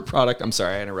source all your product. I'm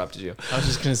sorry, I interrupted you. I was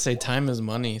just going to say time is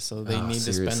money, so they need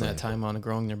to spend that time on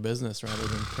growing their business rather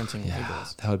than printing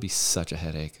labels. That would be such a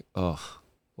headache. Oh,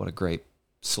 what a great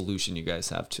solution you guys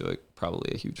have to it.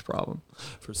 Probably a huge problem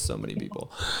for so many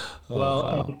people.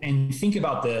 And think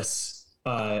about this.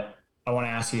 I want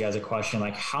to ask you guys a question.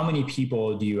 Like, how many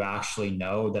people do you actually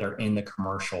know that are in the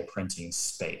commercial printing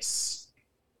space?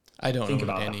 I don't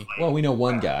know any. Well, we know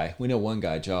one guy.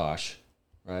 Josh,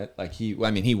 right? Like he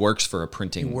works for a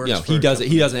printing. He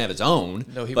doesn't have his own.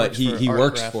 No, but he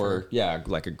works for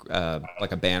like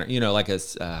a banner. You know, like a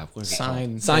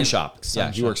sign shop.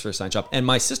 He works for a sign shop, and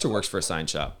my sister works for a sign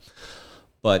shop.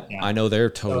 But I know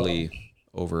they're totally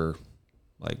over,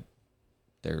 like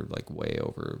they're like way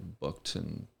over booked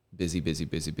and busy.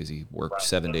 Work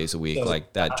 7 days a week. So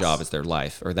like that job is their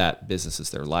life, or that business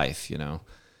is their life. You know.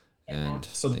 And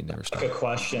so they never stop. Like a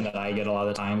question that I get a lot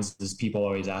of the times is people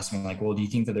always ask me like, well, do you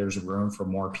think that there's room for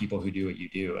more people who do what you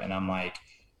do? And I'm like,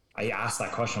 I ask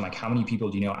that question, like, how many people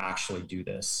do you know actually do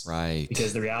this? Right.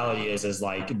 Because the reality is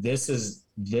like, this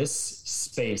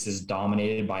space is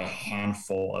dominated by a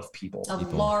handful of people.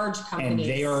 Of large companies. And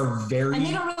they are and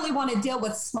they don't really want to deal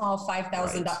with small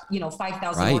 5,000,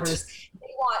 5,000 orders. They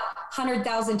want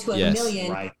 100,000 to a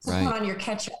million to put on your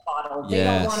ketchup bottle. They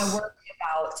don't want to worry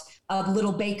about a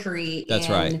little bakery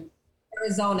in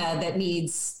Arizona that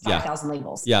needs 5,000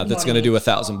 labels. Yeah, that's going to do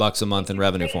 $1,000 a month in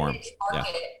revenue for them.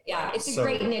 Yeah, it's a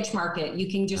great niche market. You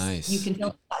can just you can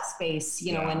fill that space,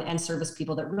 you know, and service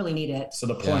people that really need it. So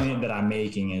the point that I'm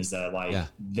making is that like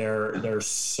there's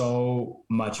so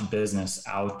much business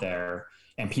out there,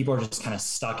 and people are just kind of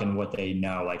stuck in what they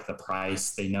know, like the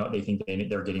price. They think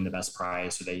they're getting the best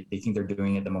price, or they think they're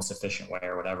doing it the most efficient way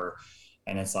or whatever.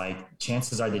 And it's like,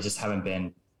 chances are they just haven't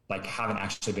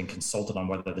actually been consulted on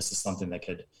whether this is something that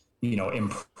could, you know,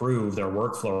 improve their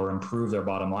workflow or improve their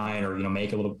bottom line, or, you know,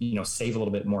 make a little, you know, save a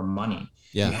little bit more money.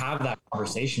 You have that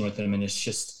conversation with them, and it's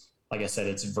just, like I said,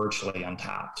 it's virtually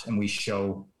untapped. And we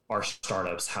show our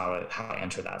startups how to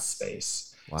enter that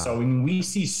space. Wow. So when we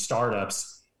see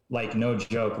startups, like, no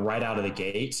joke, right out of the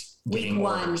gate, week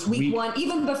one,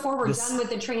 even before we're done with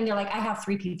the training, they're like, I have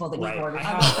 3 people that need orders.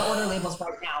 I've got the order labels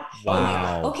right now.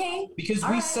 Wow. Like, okay. Because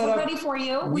we're ready for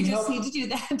you. We just need to do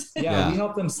that. We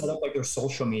help them set up like their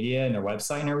social media and their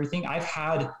website and everything. I've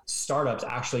had startups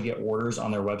actually get orders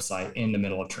on their website in the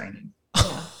middle of training.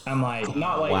 I'm like,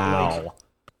 not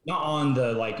on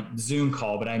the like Zoom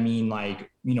call, but I mean,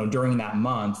 like, you know, during that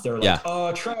month, they're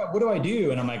like, Trent, what do I do?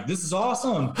 And I'm like, this is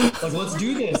awesome. Like, let's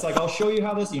do this. Like, I'll show you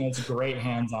how this, you know, it's a great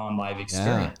hands-on live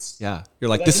experience. Yeah. You're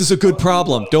like, this is a good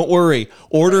problem. Don't worry.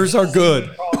 Orders are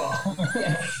good.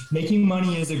 Making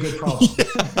money is a good problem.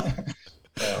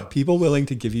 People willing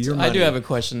to give you your money. I do have a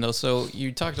question though. So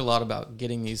you talked a lot about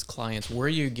getting these clients. Where are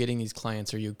you getting these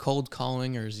clients? Are you cold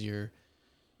calling, or is your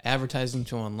advertising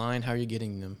to online? How are you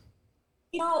getting them?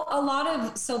 You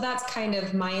know, so that's kind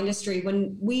of my industry.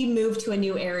 When we moved to a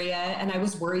new area, and I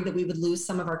was worried that we would lose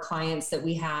some of our clients that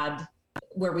we had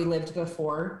where we lived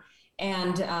before.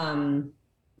 And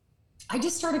I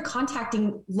just started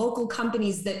contacting local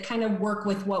companies that kind of work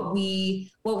with what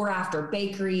we're after: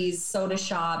 bakeries, soda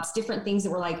shops, different things that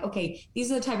we're like, okay,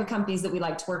 these are the type of companies that we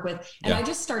like to work with. And I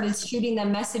just started shooting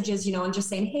them messages, you know, and just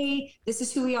saying, hey, this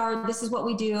is who we are. This is what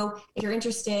we do. If you're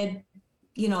interested,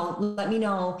 you know, let me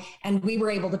know. And we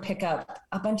were able to pick up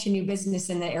a bunch of new business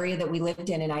in the area that we lived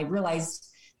in. And I realized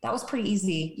that was pretty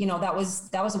easy. You know, that was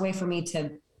a way for me to,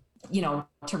 you know,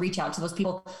 to reach out to those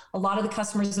people. A lot of the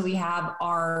customers that we have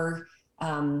are,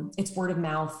 it's word of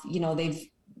mouth. You know,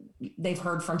 they've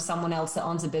heard from someone else that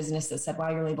owns a business that said,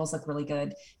 wow, your labels look really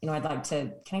good. You know,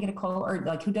 can I get a quote? Or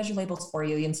like, who does your labels for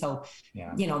you? And so,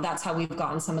 you know, that's how we've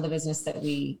gotten some of the business that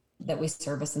we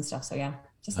service and stuff. So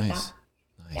just like that. Nice.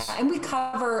 Yeah, and we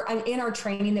cover in our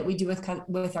training that we do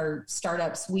with our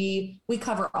startups, we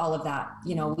cover all of that.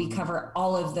 You know, we cover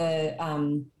all of the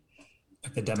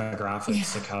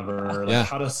demographics to cover, like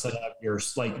how to set up your,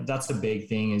 like, that's the big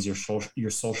thing is your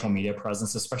social media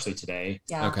presence, especially today.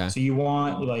 Yeah. Okay. So you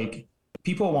want, like,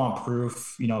 people want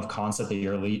proof, you know, of concept that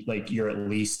you're at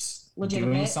least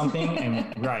legitimate. Doing something,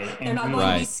 and they're not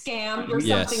going to be scammed or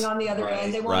something on the other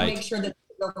end. They want to make sure that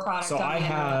product. So I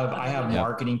have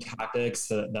marketing tactics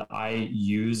that I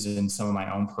use in some of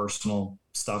my own personal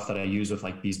stuff that I use with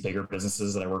like these bigger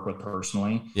businesses that I work with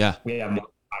personally. Yeah. We have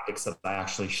tactics that I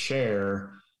actually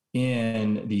share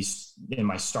in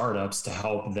my startups to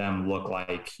help them look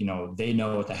like, you know, they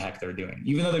know what the heck they're doing.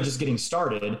 Even though they're just getting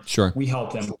started, we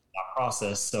help them with that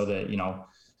process so that, you know,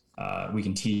 we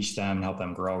can teach them and help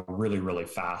them grow really, really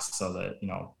fast, so that, you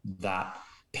know, that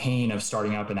pain of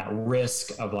starting up and that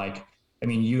risk of like, I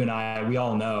mean, you and I, we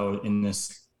all know in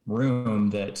this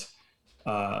room that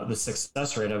the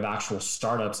success rate of actual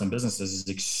startups and businesses is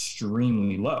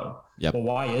extremely low. Yep. Well,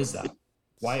 why is that?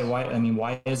 Why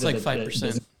is it's like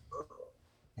 5%?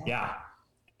 Yeah.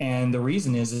 And the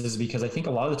reason is because I think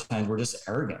a lot of the times we're just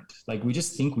arrogant. Like, we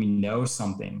just think we know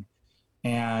something,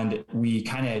 and we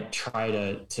kind of try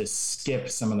to skip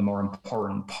some of the more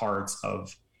important parts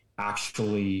of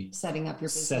actually setting up your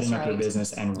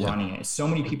business and running it. So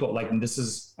many people, like,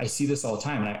 I see this all the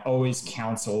time, and I always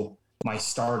counsel my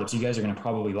startups. You guys are going to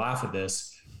probably laugh at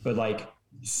this, but like,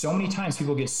 so many times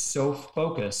people get so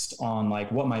focused on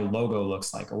like what my logo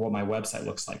looks like or what my website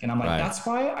looks like. And I'm like, that's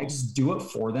why I just do it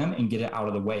for them and get it out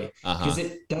of the way, because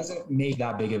it doesn't make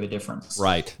that big of a difference.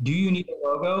 Right. Do you need a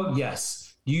logo?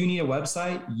 Yes. Do you need a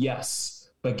website? Yes.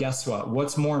 But guess what?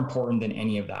 What's more important than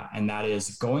any of that? And that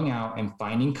is going out and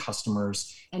finding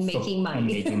customers and making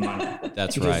money.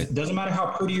 That's right. It doesn't matter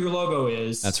how pretty your logo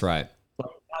is. That's right.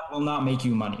 That will not make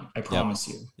you money. I promise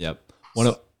you. Yep.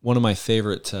 One of my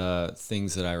favorite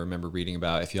things that I remember reading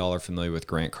about, if y'all are familiar with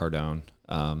Grant Cardone,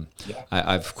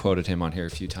 I've quoted him on here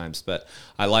a few times, but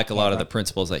I like a lot of the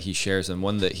principles that he shares, and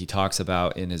one that he talks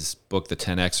about in his book, The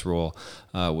 10X Rule,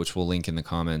 which we'll link in the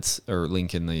comments or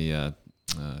link in the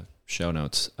show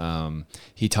notes.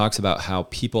 He talks about how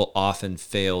people often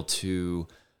fail to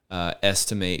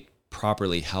estimate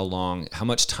properly how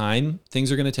much time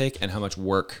things are going to take and how much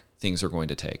work things are going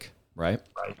to take. right?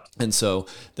 Right. And so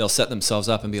they'll set themselves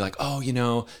up and be like, oh,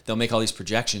 they'll make all these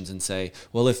projections and say,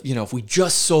 well, if we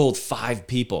just sold 5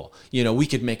 people, we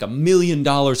could make $1 million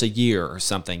a year or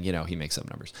something. He makes up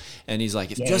numbers. And he's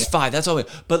like, if just 5, that's all.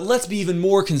 But let's be even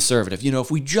more conservative.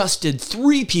 If we just did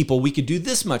 3 people, we could do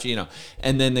this much,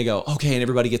 And then they go, okay, and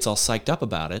everybody gets all psyched up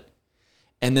about it.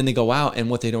 And then they go out, and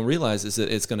what they don't realize is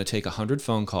that it's going to take 100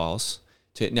 phone calls.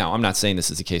 Now, I'm not saying this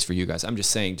is the case for you guys. I'm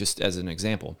just saying, just as an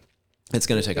example, it's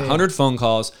going to take 100 phone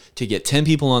calls to get 10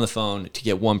 people on the phone to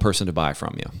get 1 person to buy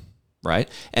from you, right?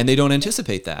 And they don't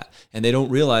anticipate that. And they don't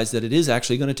realize that it is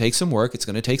actually going to take some work. It's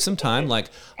going to take some time. Like,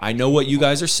 I know what you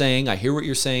guys are saying. I hear what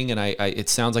you're saying. And it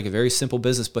sounds like a very simple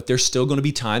business, but there's still going to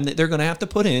be time that they're going to have to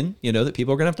put in, that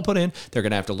people are going to have to put in. They're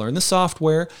going to have to learn the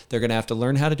software. They're going to have to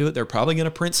learn how to do it. They're probably going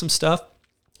to print some stuff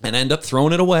and end up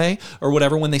throwing it away or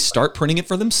whatever when they start printing it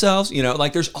for themselves.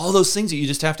 Like there's all those things that you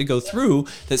just have to go through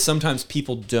that sometimes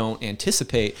people don't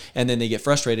anticipate, and then they get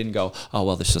frustrated and go, oh,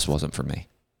 well, this just wasn't for me.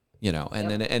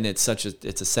 And it's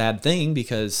a sad thing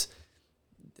because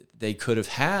they could have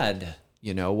had,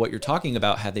 what you're talking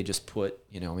about had they just put,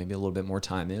 maybe a little bit more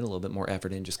time in, a little bit more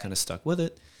effort in, just kind of stuck with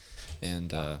it.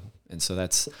 And so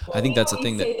I think that's the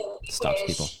thing that stops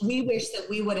people. We wish that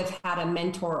we would have had a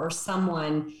mentor or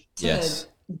someone to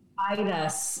guide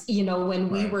us, when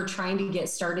we were trying to get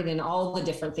started in all the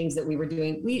different things that we were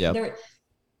doing. We didn't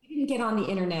get on the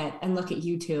internet and look at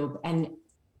YouTube and,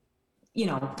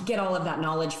 get all of that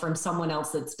knowledge from someone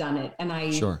else that's done it. And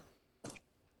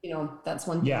that's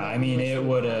one thing. Yeah. I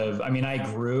mean,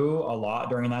 I grew a lot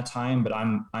during that time, but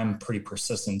I'm pretty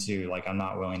persistent too. Like I'm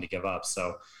not willing to give up.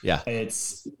 So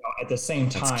it's at the same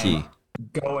time,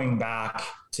 going back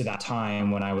to that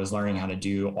time when I was learning how to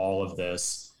do all of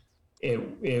this,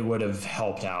 it would have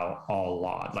helped out a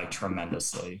lot, like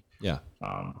tremendously. Yeah.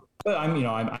 But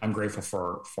I'm grateful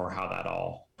for how that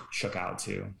all shook out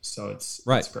too. So it's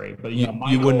great. But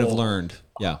you wouldn't have learned.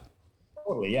 Yeah.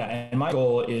 Totally. Yeah. And my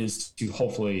goal is to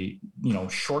hopefully,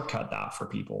 shortcut that for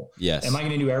people. Yes. Am I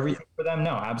going to do everything for them?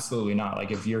 No, absolutely not. Like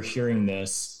if you're hearing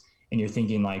this and you're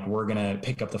thinking like, we're going to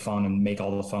pick up the phone and make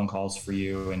all the phone calls for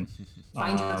you and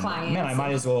find your clients, man, I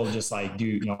might as well just like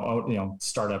do,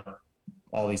 start up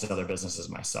all these other businesses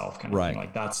myself kind of thing.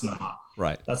 Like that's not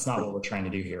what we're trying to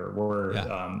do here. We're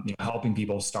helping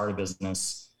people start a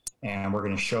business, and we're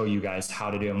going to show you guys how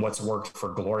to do it and what's worked for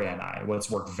Gloria and I, what's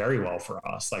worked very well for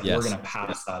us. Like we're going to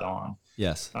pass that on.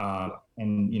 Yes.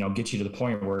 And, get you to the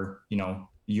point where,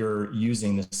 you're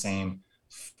using the same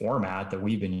format that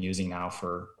we've been using now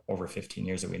for over 15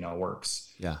 years that we know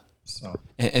works. Yeah. So,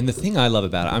 and the thing I love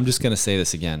about it, I'm just going to say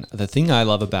this again. The thing I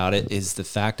love about it is the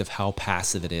fact of how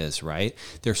passive it is, right?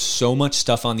 There's so much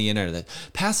stuff on the internet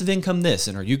that passive income this,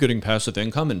 and are you getting passive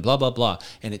income and blah, blah, blah.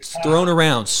 And it's thrown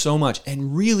around so much.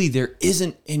 And really there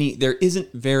isn't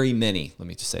very many, let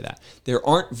me just say that. There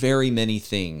aren't very many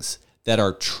things that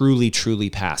are truly, truly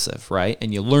passive, right?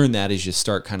 And you learn that as you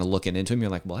start kind of looking into them.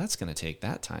 You're like, well, that's going to take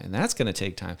that time, and that's going to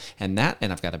take time, and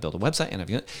I've got to build a website, and I've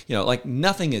got, like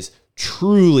nothing is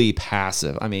truly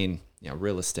passive. I mean,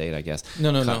 real estate, I guess.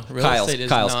 No. Real estate is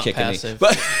Kyle's not kicking passive. me,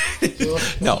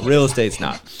 but no, real estate's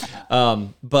not.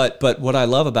 But what I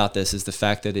love about this is the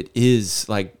fact that it is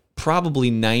like probably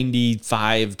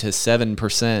 95 to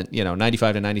 7%,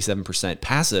 95 to 97%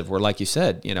 passive, where like you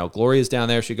said, Gloria's down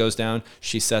there, she goes down,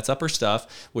 she sets up her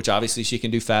stuff, which obviously she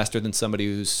can do faster than somebody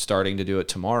who's starting to do it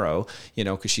tomorrow,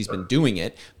 because she's been doing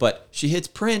it, but she hits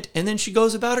print and then she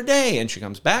goes about her day and she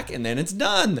comes back and then it's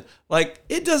done. Like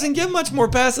it doesn't get much more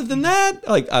passive than that.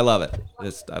 Like I love it.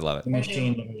 I love it. The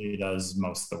machine really does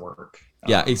most of the work.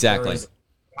 Yeah, exactly. You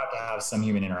have to have some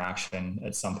human interaction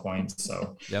at some point.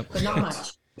 So, but not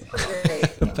much.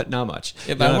 But not much.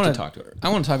 Yeah, but I want to talk to her. I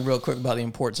want to talk real quick about the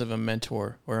importance of a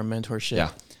mentor or a mentorship.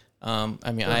 Yeah.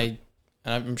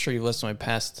 I'm sure you've listened to my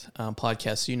past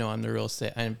podcasts. I'm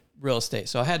the I'm real estate.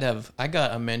 So I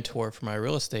got a mentor for my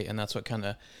real estate, and that's what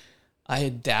I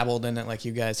had dabbled in it, like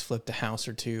you guys, flipped a house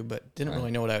or two, but didn't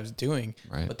really know what I was doing.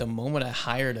 Right. But the moment I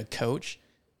hired a coach,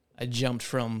 I jumped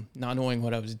from not knowing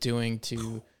what I was doing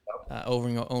to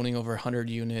owning over 100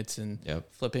 units and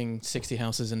flipping 60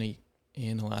 houses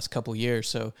in the last couple of years.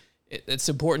 So it's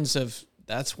importance of,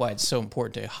 that's why it's so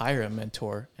important to hire a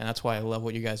mentor. And that's why I love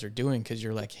what you guys are doing. Cause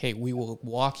you're like, hey, we will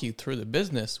walk you through the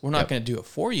business. We're not going to do it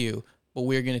for you, but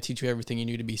we're going to teach you everything you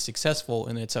need to be successful.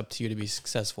 And it's up to you to be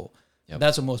successful.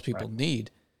 That's what most people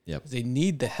need. They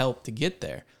need the help to get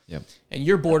there. And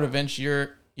your board events, your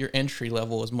entry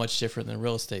level is much different than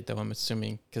real estate, though, I'm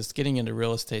assuming, because getting into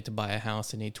real estate to buy a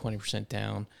house, they need 20%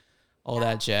 down, all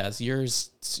that jazz. You're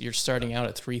starting out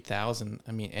at $3,000.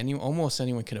 I mean, almost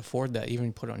anyone can afford that,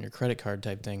 even put it on your credit card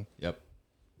type thing. Yep.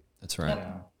 That's right.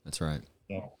 That's right.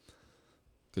 Yeah.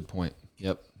 Good point.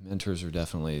 Yep. Mentors are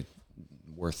definitely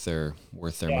worth their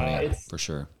money for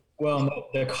sure. Well,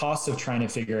 the cost of trying to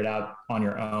figure it out on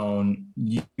your own,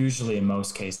 usually in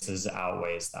most cases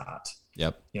outweighs that.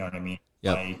 Yep. You know what I mean?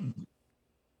 Yep.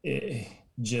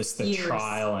 Just the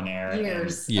trial and error.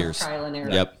 Years of trial and error.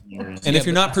 Yep. And if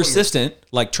you're not persistent,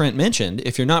 like Trent mentioned,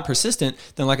 if you're not persistent,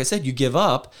 then like I said, you give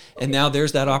up, and now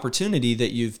there's that opportunity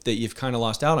that you've kind of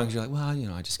lost out on because you're like,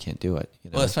 well, I just can't do it.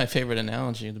 Well, that's my favorite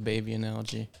analogy, the baby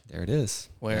analogy. There it is.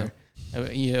 Where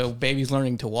babies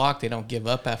learning to walk, they don't give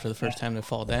up after the first time they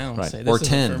fall down. Right. Say, or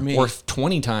 10 or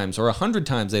 20 times or 100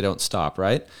 times they don't stop,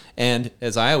 right? And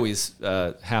as I always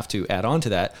have to add on to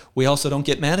that, we also don't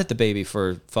get mad at the baby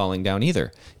for falling down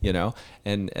either,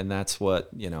 and that's what,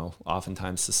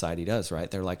 oftentimes society does,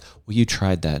 right? They're like, well, you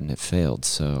tried that and it failed,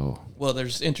 so. Well,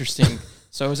 there's interesting.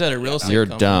 So I was at a real estate You're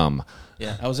conference. dumb.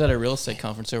 Yeah, I was at a real estate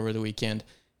conference over the weekend,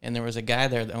 and there was a guy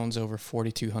there that owns over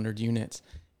 4,200 units.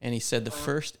 And he said the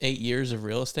first 8 years of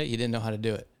real estate, he didn't know how to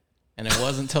do it. And it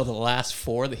wasn't until the last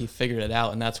 4 that he figured it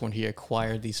out. And that's when he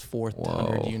acquired these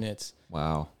 400 units.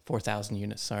 Wow. 4,000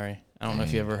 units, sorry. I don't know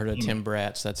if you ever heard of Tim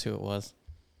Bratz. That's who it was.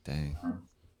 Dang.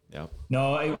 Yep.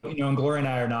 No, and Gloria and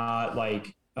I are not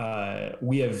like, I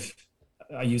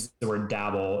use the word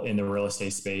dabble in the real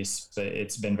estate space, but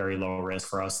it's been very low risk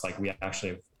for us. Like we actually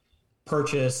have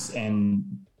purchased and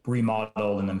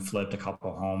remodeled and then flipped a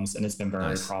couple homes, and it's been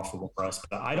very profitable for us.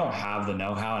 But I don't have the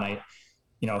know-how, and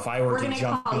if I were to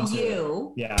jump into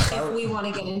you, if we want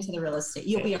to get into the real estate,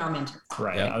 you'll be our mentor.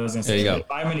 Right. Yep. I was going to say, if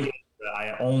I'm going to get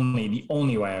into it, the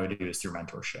only way I would do is through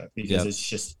mentorship,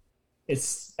 because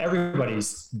it's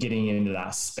everybody's getting into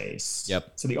that space.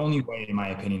 Yep. So the only way, in my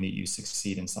opinion, that you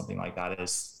succeed in something like that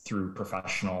is through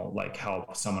professional, like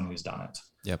help, someone who's done it.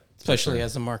 Yep. Especially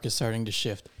as the market's starting to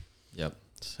shift. Yep.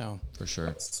 So for sure.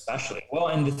 Especially. Well,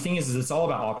 and the thing is it's all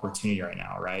about opportunity right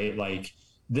now, right? Like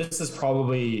this is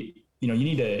probably, you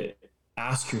need to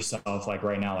ask yourself, like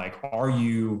right now, like, are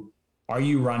you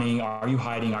running? Are you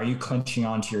hiding? Are you clenching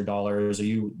onto your dollars? Are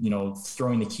you,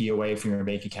 throwing the key away from your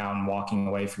bank account and walking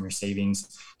away from your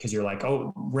savings because you're like,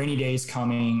 oh, rainy day's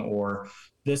coming, or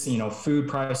this, food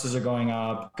prices are going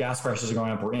up, gas prices are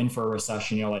going up, we're in for a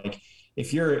recession. Like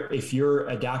if you're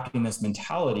adapting this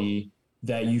mentality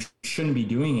that you shouldn't be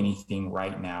doing anything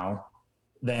right now,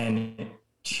 then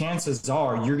chances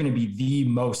are you're going to be the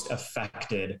most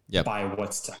affected by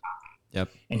what's to happen. Yep.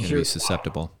 And here's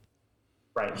susceptible.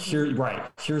 Why.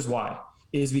 Here's why.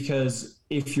 Is because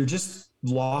if you're just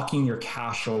locking your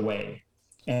cash away,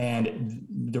 and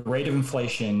the rate of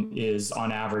inflation is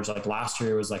on average, like last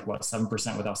year it was like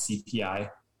 7% without CPI.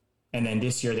 And then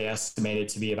this year they estimated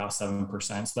to be about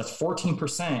 7%. So that's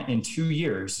 14% in 2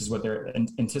 years is what they're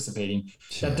anticipating.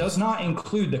 Jeez. That does not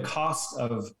include the cost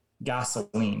of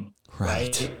gasoline.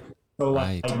 Right. So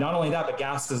like not only that, but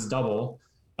gas is double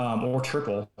or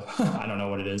triple. I don't know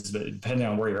what it is, but depending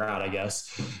on where you're at, I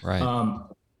guess. Right.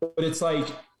 But it's like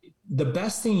the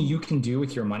best thing you can do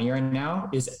with your money right now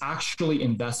is actually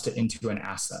invest it into an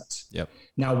asset. Yep.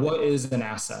 Now, what is an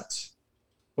asset?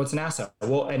 What's an asset?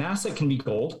 Well, an asset can be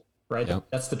gold. Right. Yep.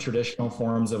 That's the traditional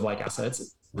forms of like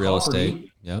assets. Real estate.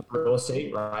 Yep. Real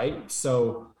estate. Right.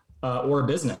 So, or a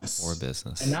business.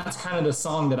 And that's kind of the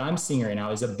song that I'm seeing right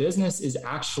now is a business is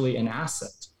actually an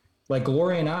asset. Like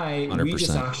Gloria and I, 100%. We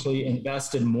just actually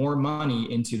invested more money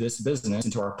into this business,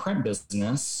 into our print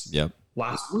business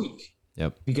last week.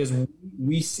 Yep. Because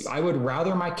I would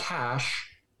rather my cash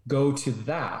go to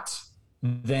that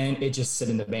than it just sit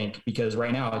in the bank, because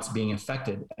right now it's being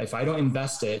affected. If I don't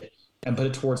invest it and put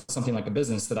it towards something like a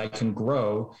business that I can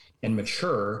grow and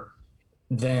mature,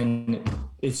 then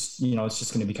it's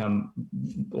just going to become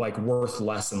like worth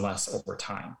less and less over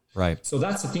time. Right. So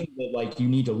that's the thing that like you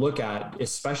need to look at,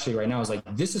 especially right now, is like,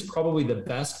 this is probably the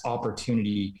best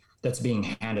opportunity that's being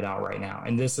handed out right now.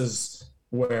 And this is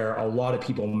where a lot of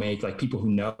people like people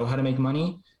who know how to make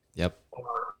money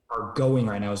are going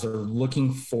right now, is they're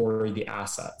looking for the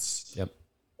assets. Yep.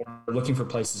 We're looking for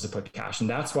places to put cash. And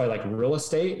that's why like real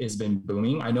estate has been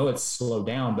booming. I know it's slowed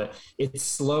down, but it's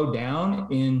slowed down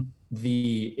in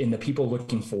the people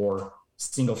looking for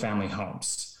single family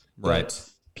homes. Right. But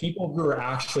people who are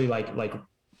actually like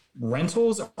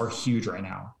rentals are huge right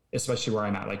now, especially where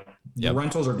I'm at. Like the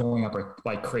rentals are going up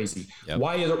like crazy. Yep.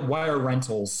 Why are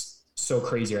rentals so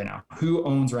crazy right now? Who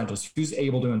owns rentals? Who's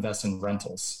able to invest in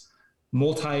rentals?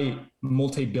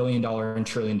 Multi-billion dollar and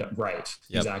trillion. Right.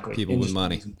 Yep. Exactly. People with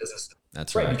money.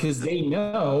 That's right. Because they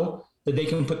know that they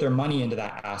can put their money into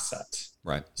that asset.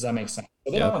 Right. Does that make sense?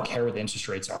 So they don't care what the interest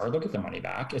rates are. They'll get their money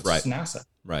back. It's just an asset.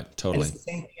 Right. Totally. It's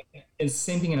the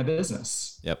same thing in a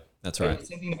business. Yep. That's right.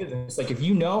 Same thing in business. Like if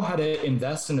you know how to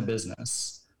invest in a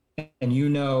business and you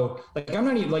know, like I'm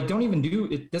not even like, don't even do,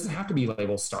 it doesn't have to be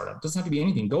label startup. It doesn't have to be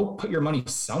anything. Go put your money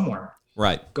somewhere.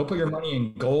 Right. Go put your money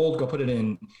in gold, go put it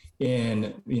in,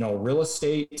 real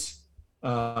estate,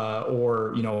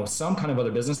 or, some kind of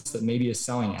other business that maybe is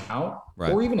selling out,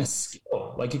 right. or even a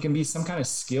skill. Like it can be some kind of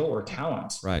skill or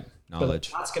talent. Right.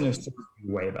 Knowledge. But that's going to serve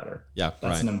you way better. Yeah.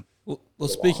 That's right. Well,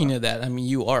 speaking of that, I mean,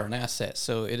 you are an asset,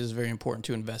 so it is very important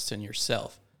to invest in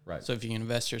yourself. Right. So if you can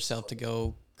invest yourself to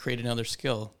go create another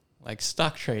skill like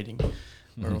stock trading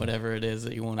or whatever it is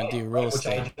that you want to do, real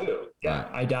estate. I do. Yeah,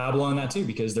 I dabble in that too,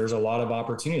 because there's a lot of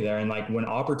opportunity there. And like when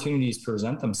opportunities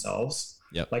present themselves,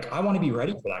 like I want to be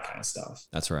ready for that kind of stuff.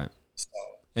 That's right. So,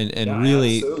 and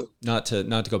really absolutely. not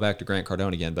to go back to Grant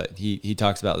Cardone again, but he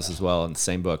talks about this as well in the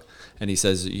same book. And he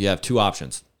says you have two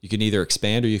options. You can either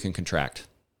expand or you can contract,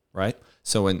 right?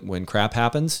 So when crap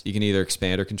happens, you can either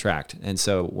expand or contract. And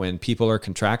so when people are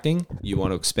contracting, you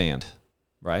want to expand,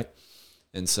 right?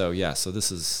 And so, so this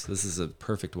is a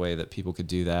perfect way that people could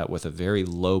do that with a very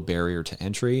low barrier to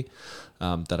entry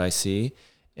that I see.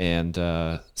 And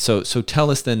so tell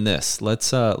us then this.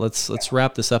 Let's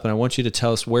wrap this up, and I want you to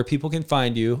tell us where people can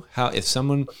find you.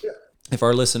 If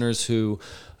our listeners who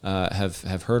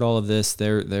have heard all of this,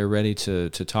 they're ready to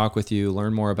talk with you,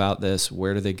 learn more about this.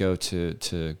 Where do they go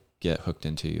to get hooked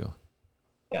into you?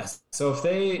 Yes. So if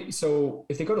they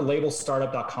go to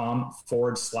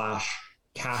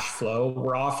labelstartup.com/cash flow,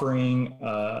 we're offering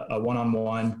a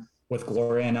one-on-one with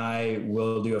Gloria, and I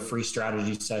will do a free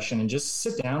strategy session and just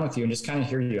sit down with you and just kind of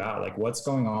hear you out. Like what's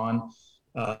going on?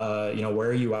 Where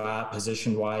are you at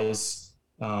position wise?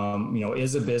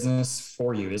 Is a business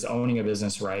for you? Is owning a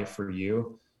business right for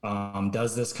you?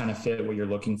 Does this kind of fit what you're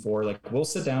looking for? Like we'll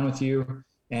sit down with you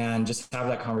and just have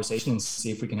that conversation and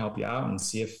see if we can help you out and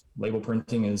see if label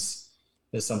printing is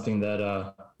something that,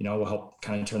 will help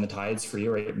kind of turn the tides for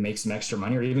you, or make some extra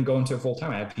money, or even go into a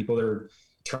full-time. I have people that are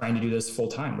trying to do this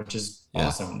full-time, which is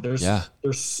awesome. There's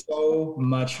so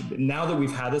much now that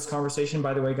we've had this conversation,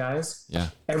 by the way, guys,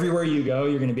 everywhere you go,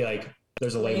 you're going to be like,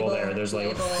 there's a label there. There's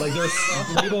label. Like there's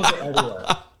labels everywhere.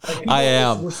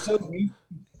 Like we're so used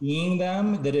to seeing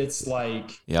them that it's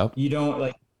like, you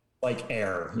don't like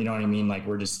air, you know what I mean? Like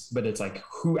but it's like,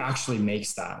 who actually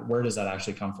makes that? Where does that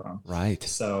actually come from? Right.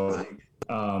 So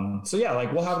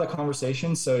like we'll have that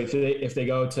conversation. So if they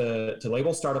go to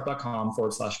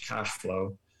labelstartup.com/cash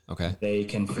flow, okay, they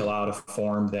can fill out a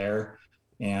form there,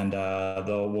 and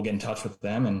we'll get in touch with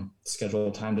them and schedule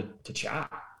a time to chat.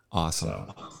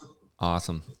 Awesome.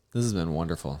 Awesome. This has been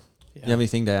wonderful. Yeah. You have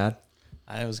anything to add?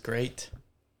 It was great.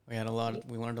 We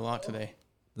learned a lot today.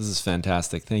 This is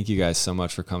fantastic. Thank you guys so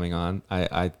much for coming on.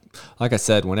 I like I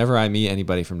said, whenever I meet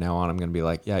anybody from now on, I'm going to be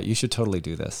like, yeah, you should totally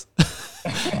do this.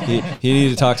 you need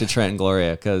to talk to Trent and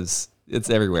Gloria because it's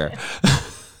everywhere.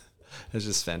 It's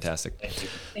just fantastic. Thank you.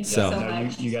 Thank you so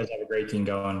much. You guys have a great team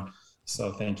going.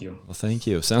 So thank you. Well, thank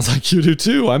you. Sounds like you do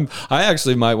too. I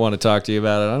actually might want to talk to you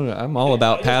about it. I'm all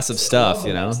about passive stuff,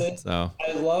 So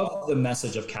I love the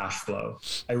message of cash flow.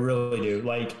 I really do.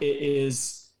 Like it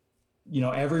is,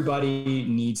 everybody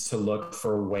needs to look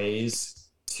for ways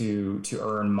to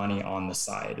earn money on the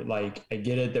side. Like I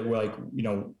get it that we're like,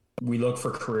 we look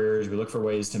for careers, we look for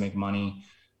ways to make money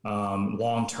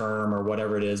long-term or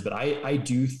whatever it is. But I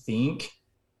do think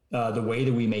the way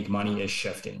that we make money is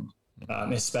shifting.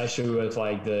 Especially with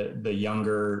like the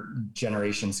younger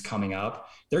generations coming up,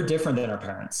 they're different than our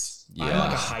parents. Yeah. I'm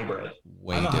like a hybrid.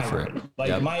 I'm a different. Hybrid.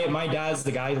 Like my dad's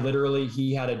the guy, literally,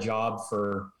 he had a job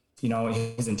for,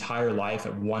 his entire life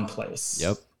at one place.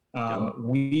 Yep.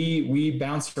 We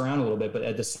bounced around a little bit, but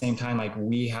at the same time, like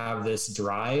we have this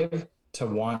drive to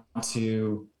want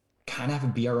to kind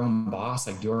of be our own boss,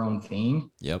 like do our own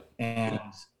thing. Yep. And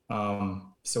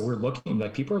so we're looking,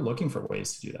 like people are looking for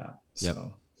ways to do that.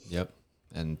 So. Yep.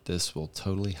 And this will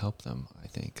totally help them, I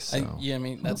think. So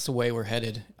that's the way we're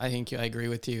headed. I think I agree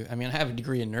with you. I mean, I have a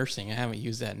degree in nursing. I haven't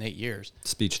used that in 8 years.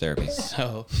 Speech therapy.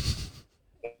 So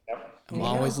I'm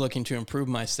always looking to improve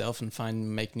myself and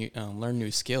learn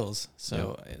new skills.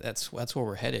 So that's where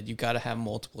we're headed. You got to have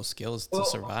multiple skills to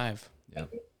survive. Yeah.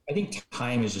 I think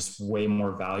time is just way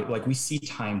more valuable. Like we see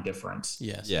time different.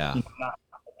 Yes. Yeah.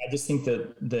 I just think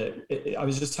that I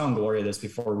was just telling Gloria this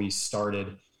before we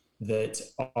started, that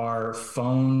our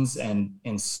phones and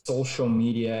social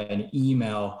media and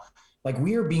email, like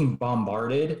we are being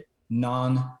bombarded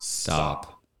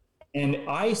non-stop. And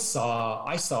I saw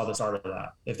the start of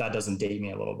that, if that doesn't date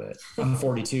me a little bit. I'm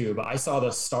 42, but I saw the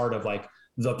start of like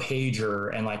the pager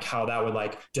and like how that would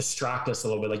like distract us a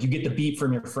little bit. Like you get the beep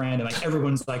from your friend and like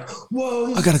everyone's like,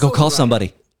 whoa, I gotta go call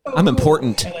somebody. I'm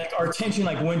important. And like our attention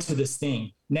like went to this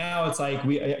thing. Now it's like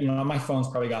my phone's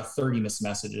probably got 30 missed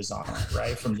messages on it,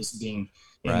 right? From just being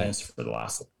in this for the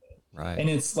last. Right. And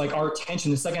it's like our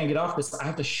attention, the second I get off this, I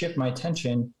have to shift my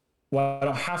attention. Well, I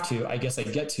don't have to, I guess I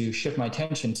get to shift my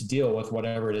attention to deal with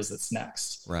whatever it is that's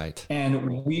next. Right.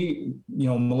 And we,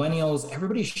 millennials,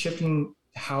 everybody's shifting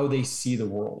how they see the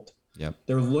world. Yep.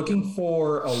 They're looking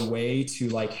for a way to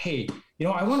like, hey,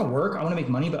 I want to work, I want to make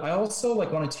money, but I also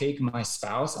like want to take my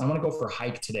spouse. I want to go for a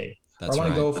hike today. That's or I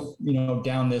want to go,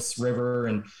 down this river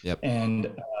and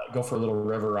go for a little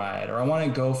river ride, or I want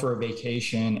to go for a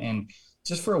vacation and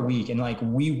just for a week. And like,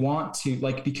 we want to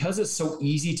like, because it's so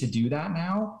easy to do that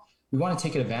now, we want to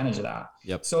take advantage of that.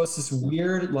 Yep. So it's this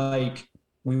weird, like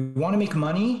we want to make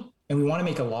money and we want to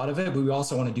make a lot of it, but we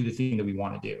also want to do the thing that we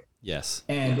want to do. Yes.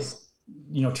 And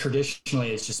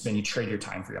traditionally it's just been you trade your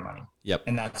time for your money. Yep.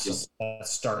 And that's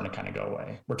starting to kind of go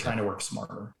away. We're trying to work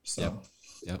smarter. So.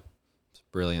 Yep. It's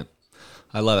brilliant.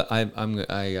 I love it. I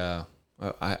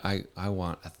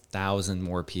want 1,000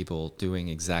 more people doing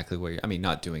exactly what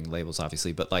not doing labels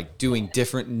obviously, but like doing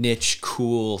different niche,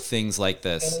 cool things like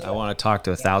this. I want to talk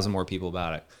to 1,000 more people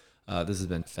about it. This has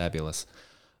been fabulous.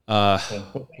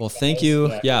 Well, thank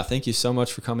you. Yeah. Thank you so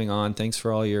much for coming on. Thanks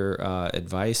for all your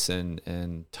advice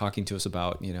and talking to us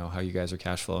about, how you guys are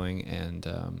cash flowing.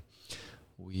 And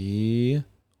we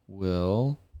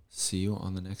will see you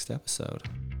on the next episode.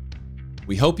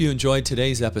 We hope you enjoyed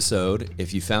today's episode.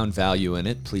 If you found value in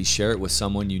it, please share it with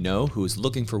someone you know who is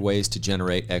looking for ways to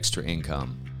generate extra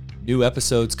income. New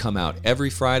episodes come out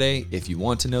every Friday. If you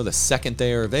want to know the second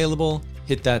they are available,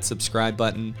 hit that subscribe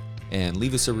button and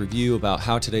leave us a review about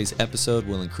how today's episode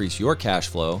will increase your cash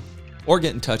flow, or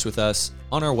get in touch with us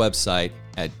on our website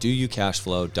at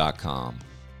doyoukashflow.com.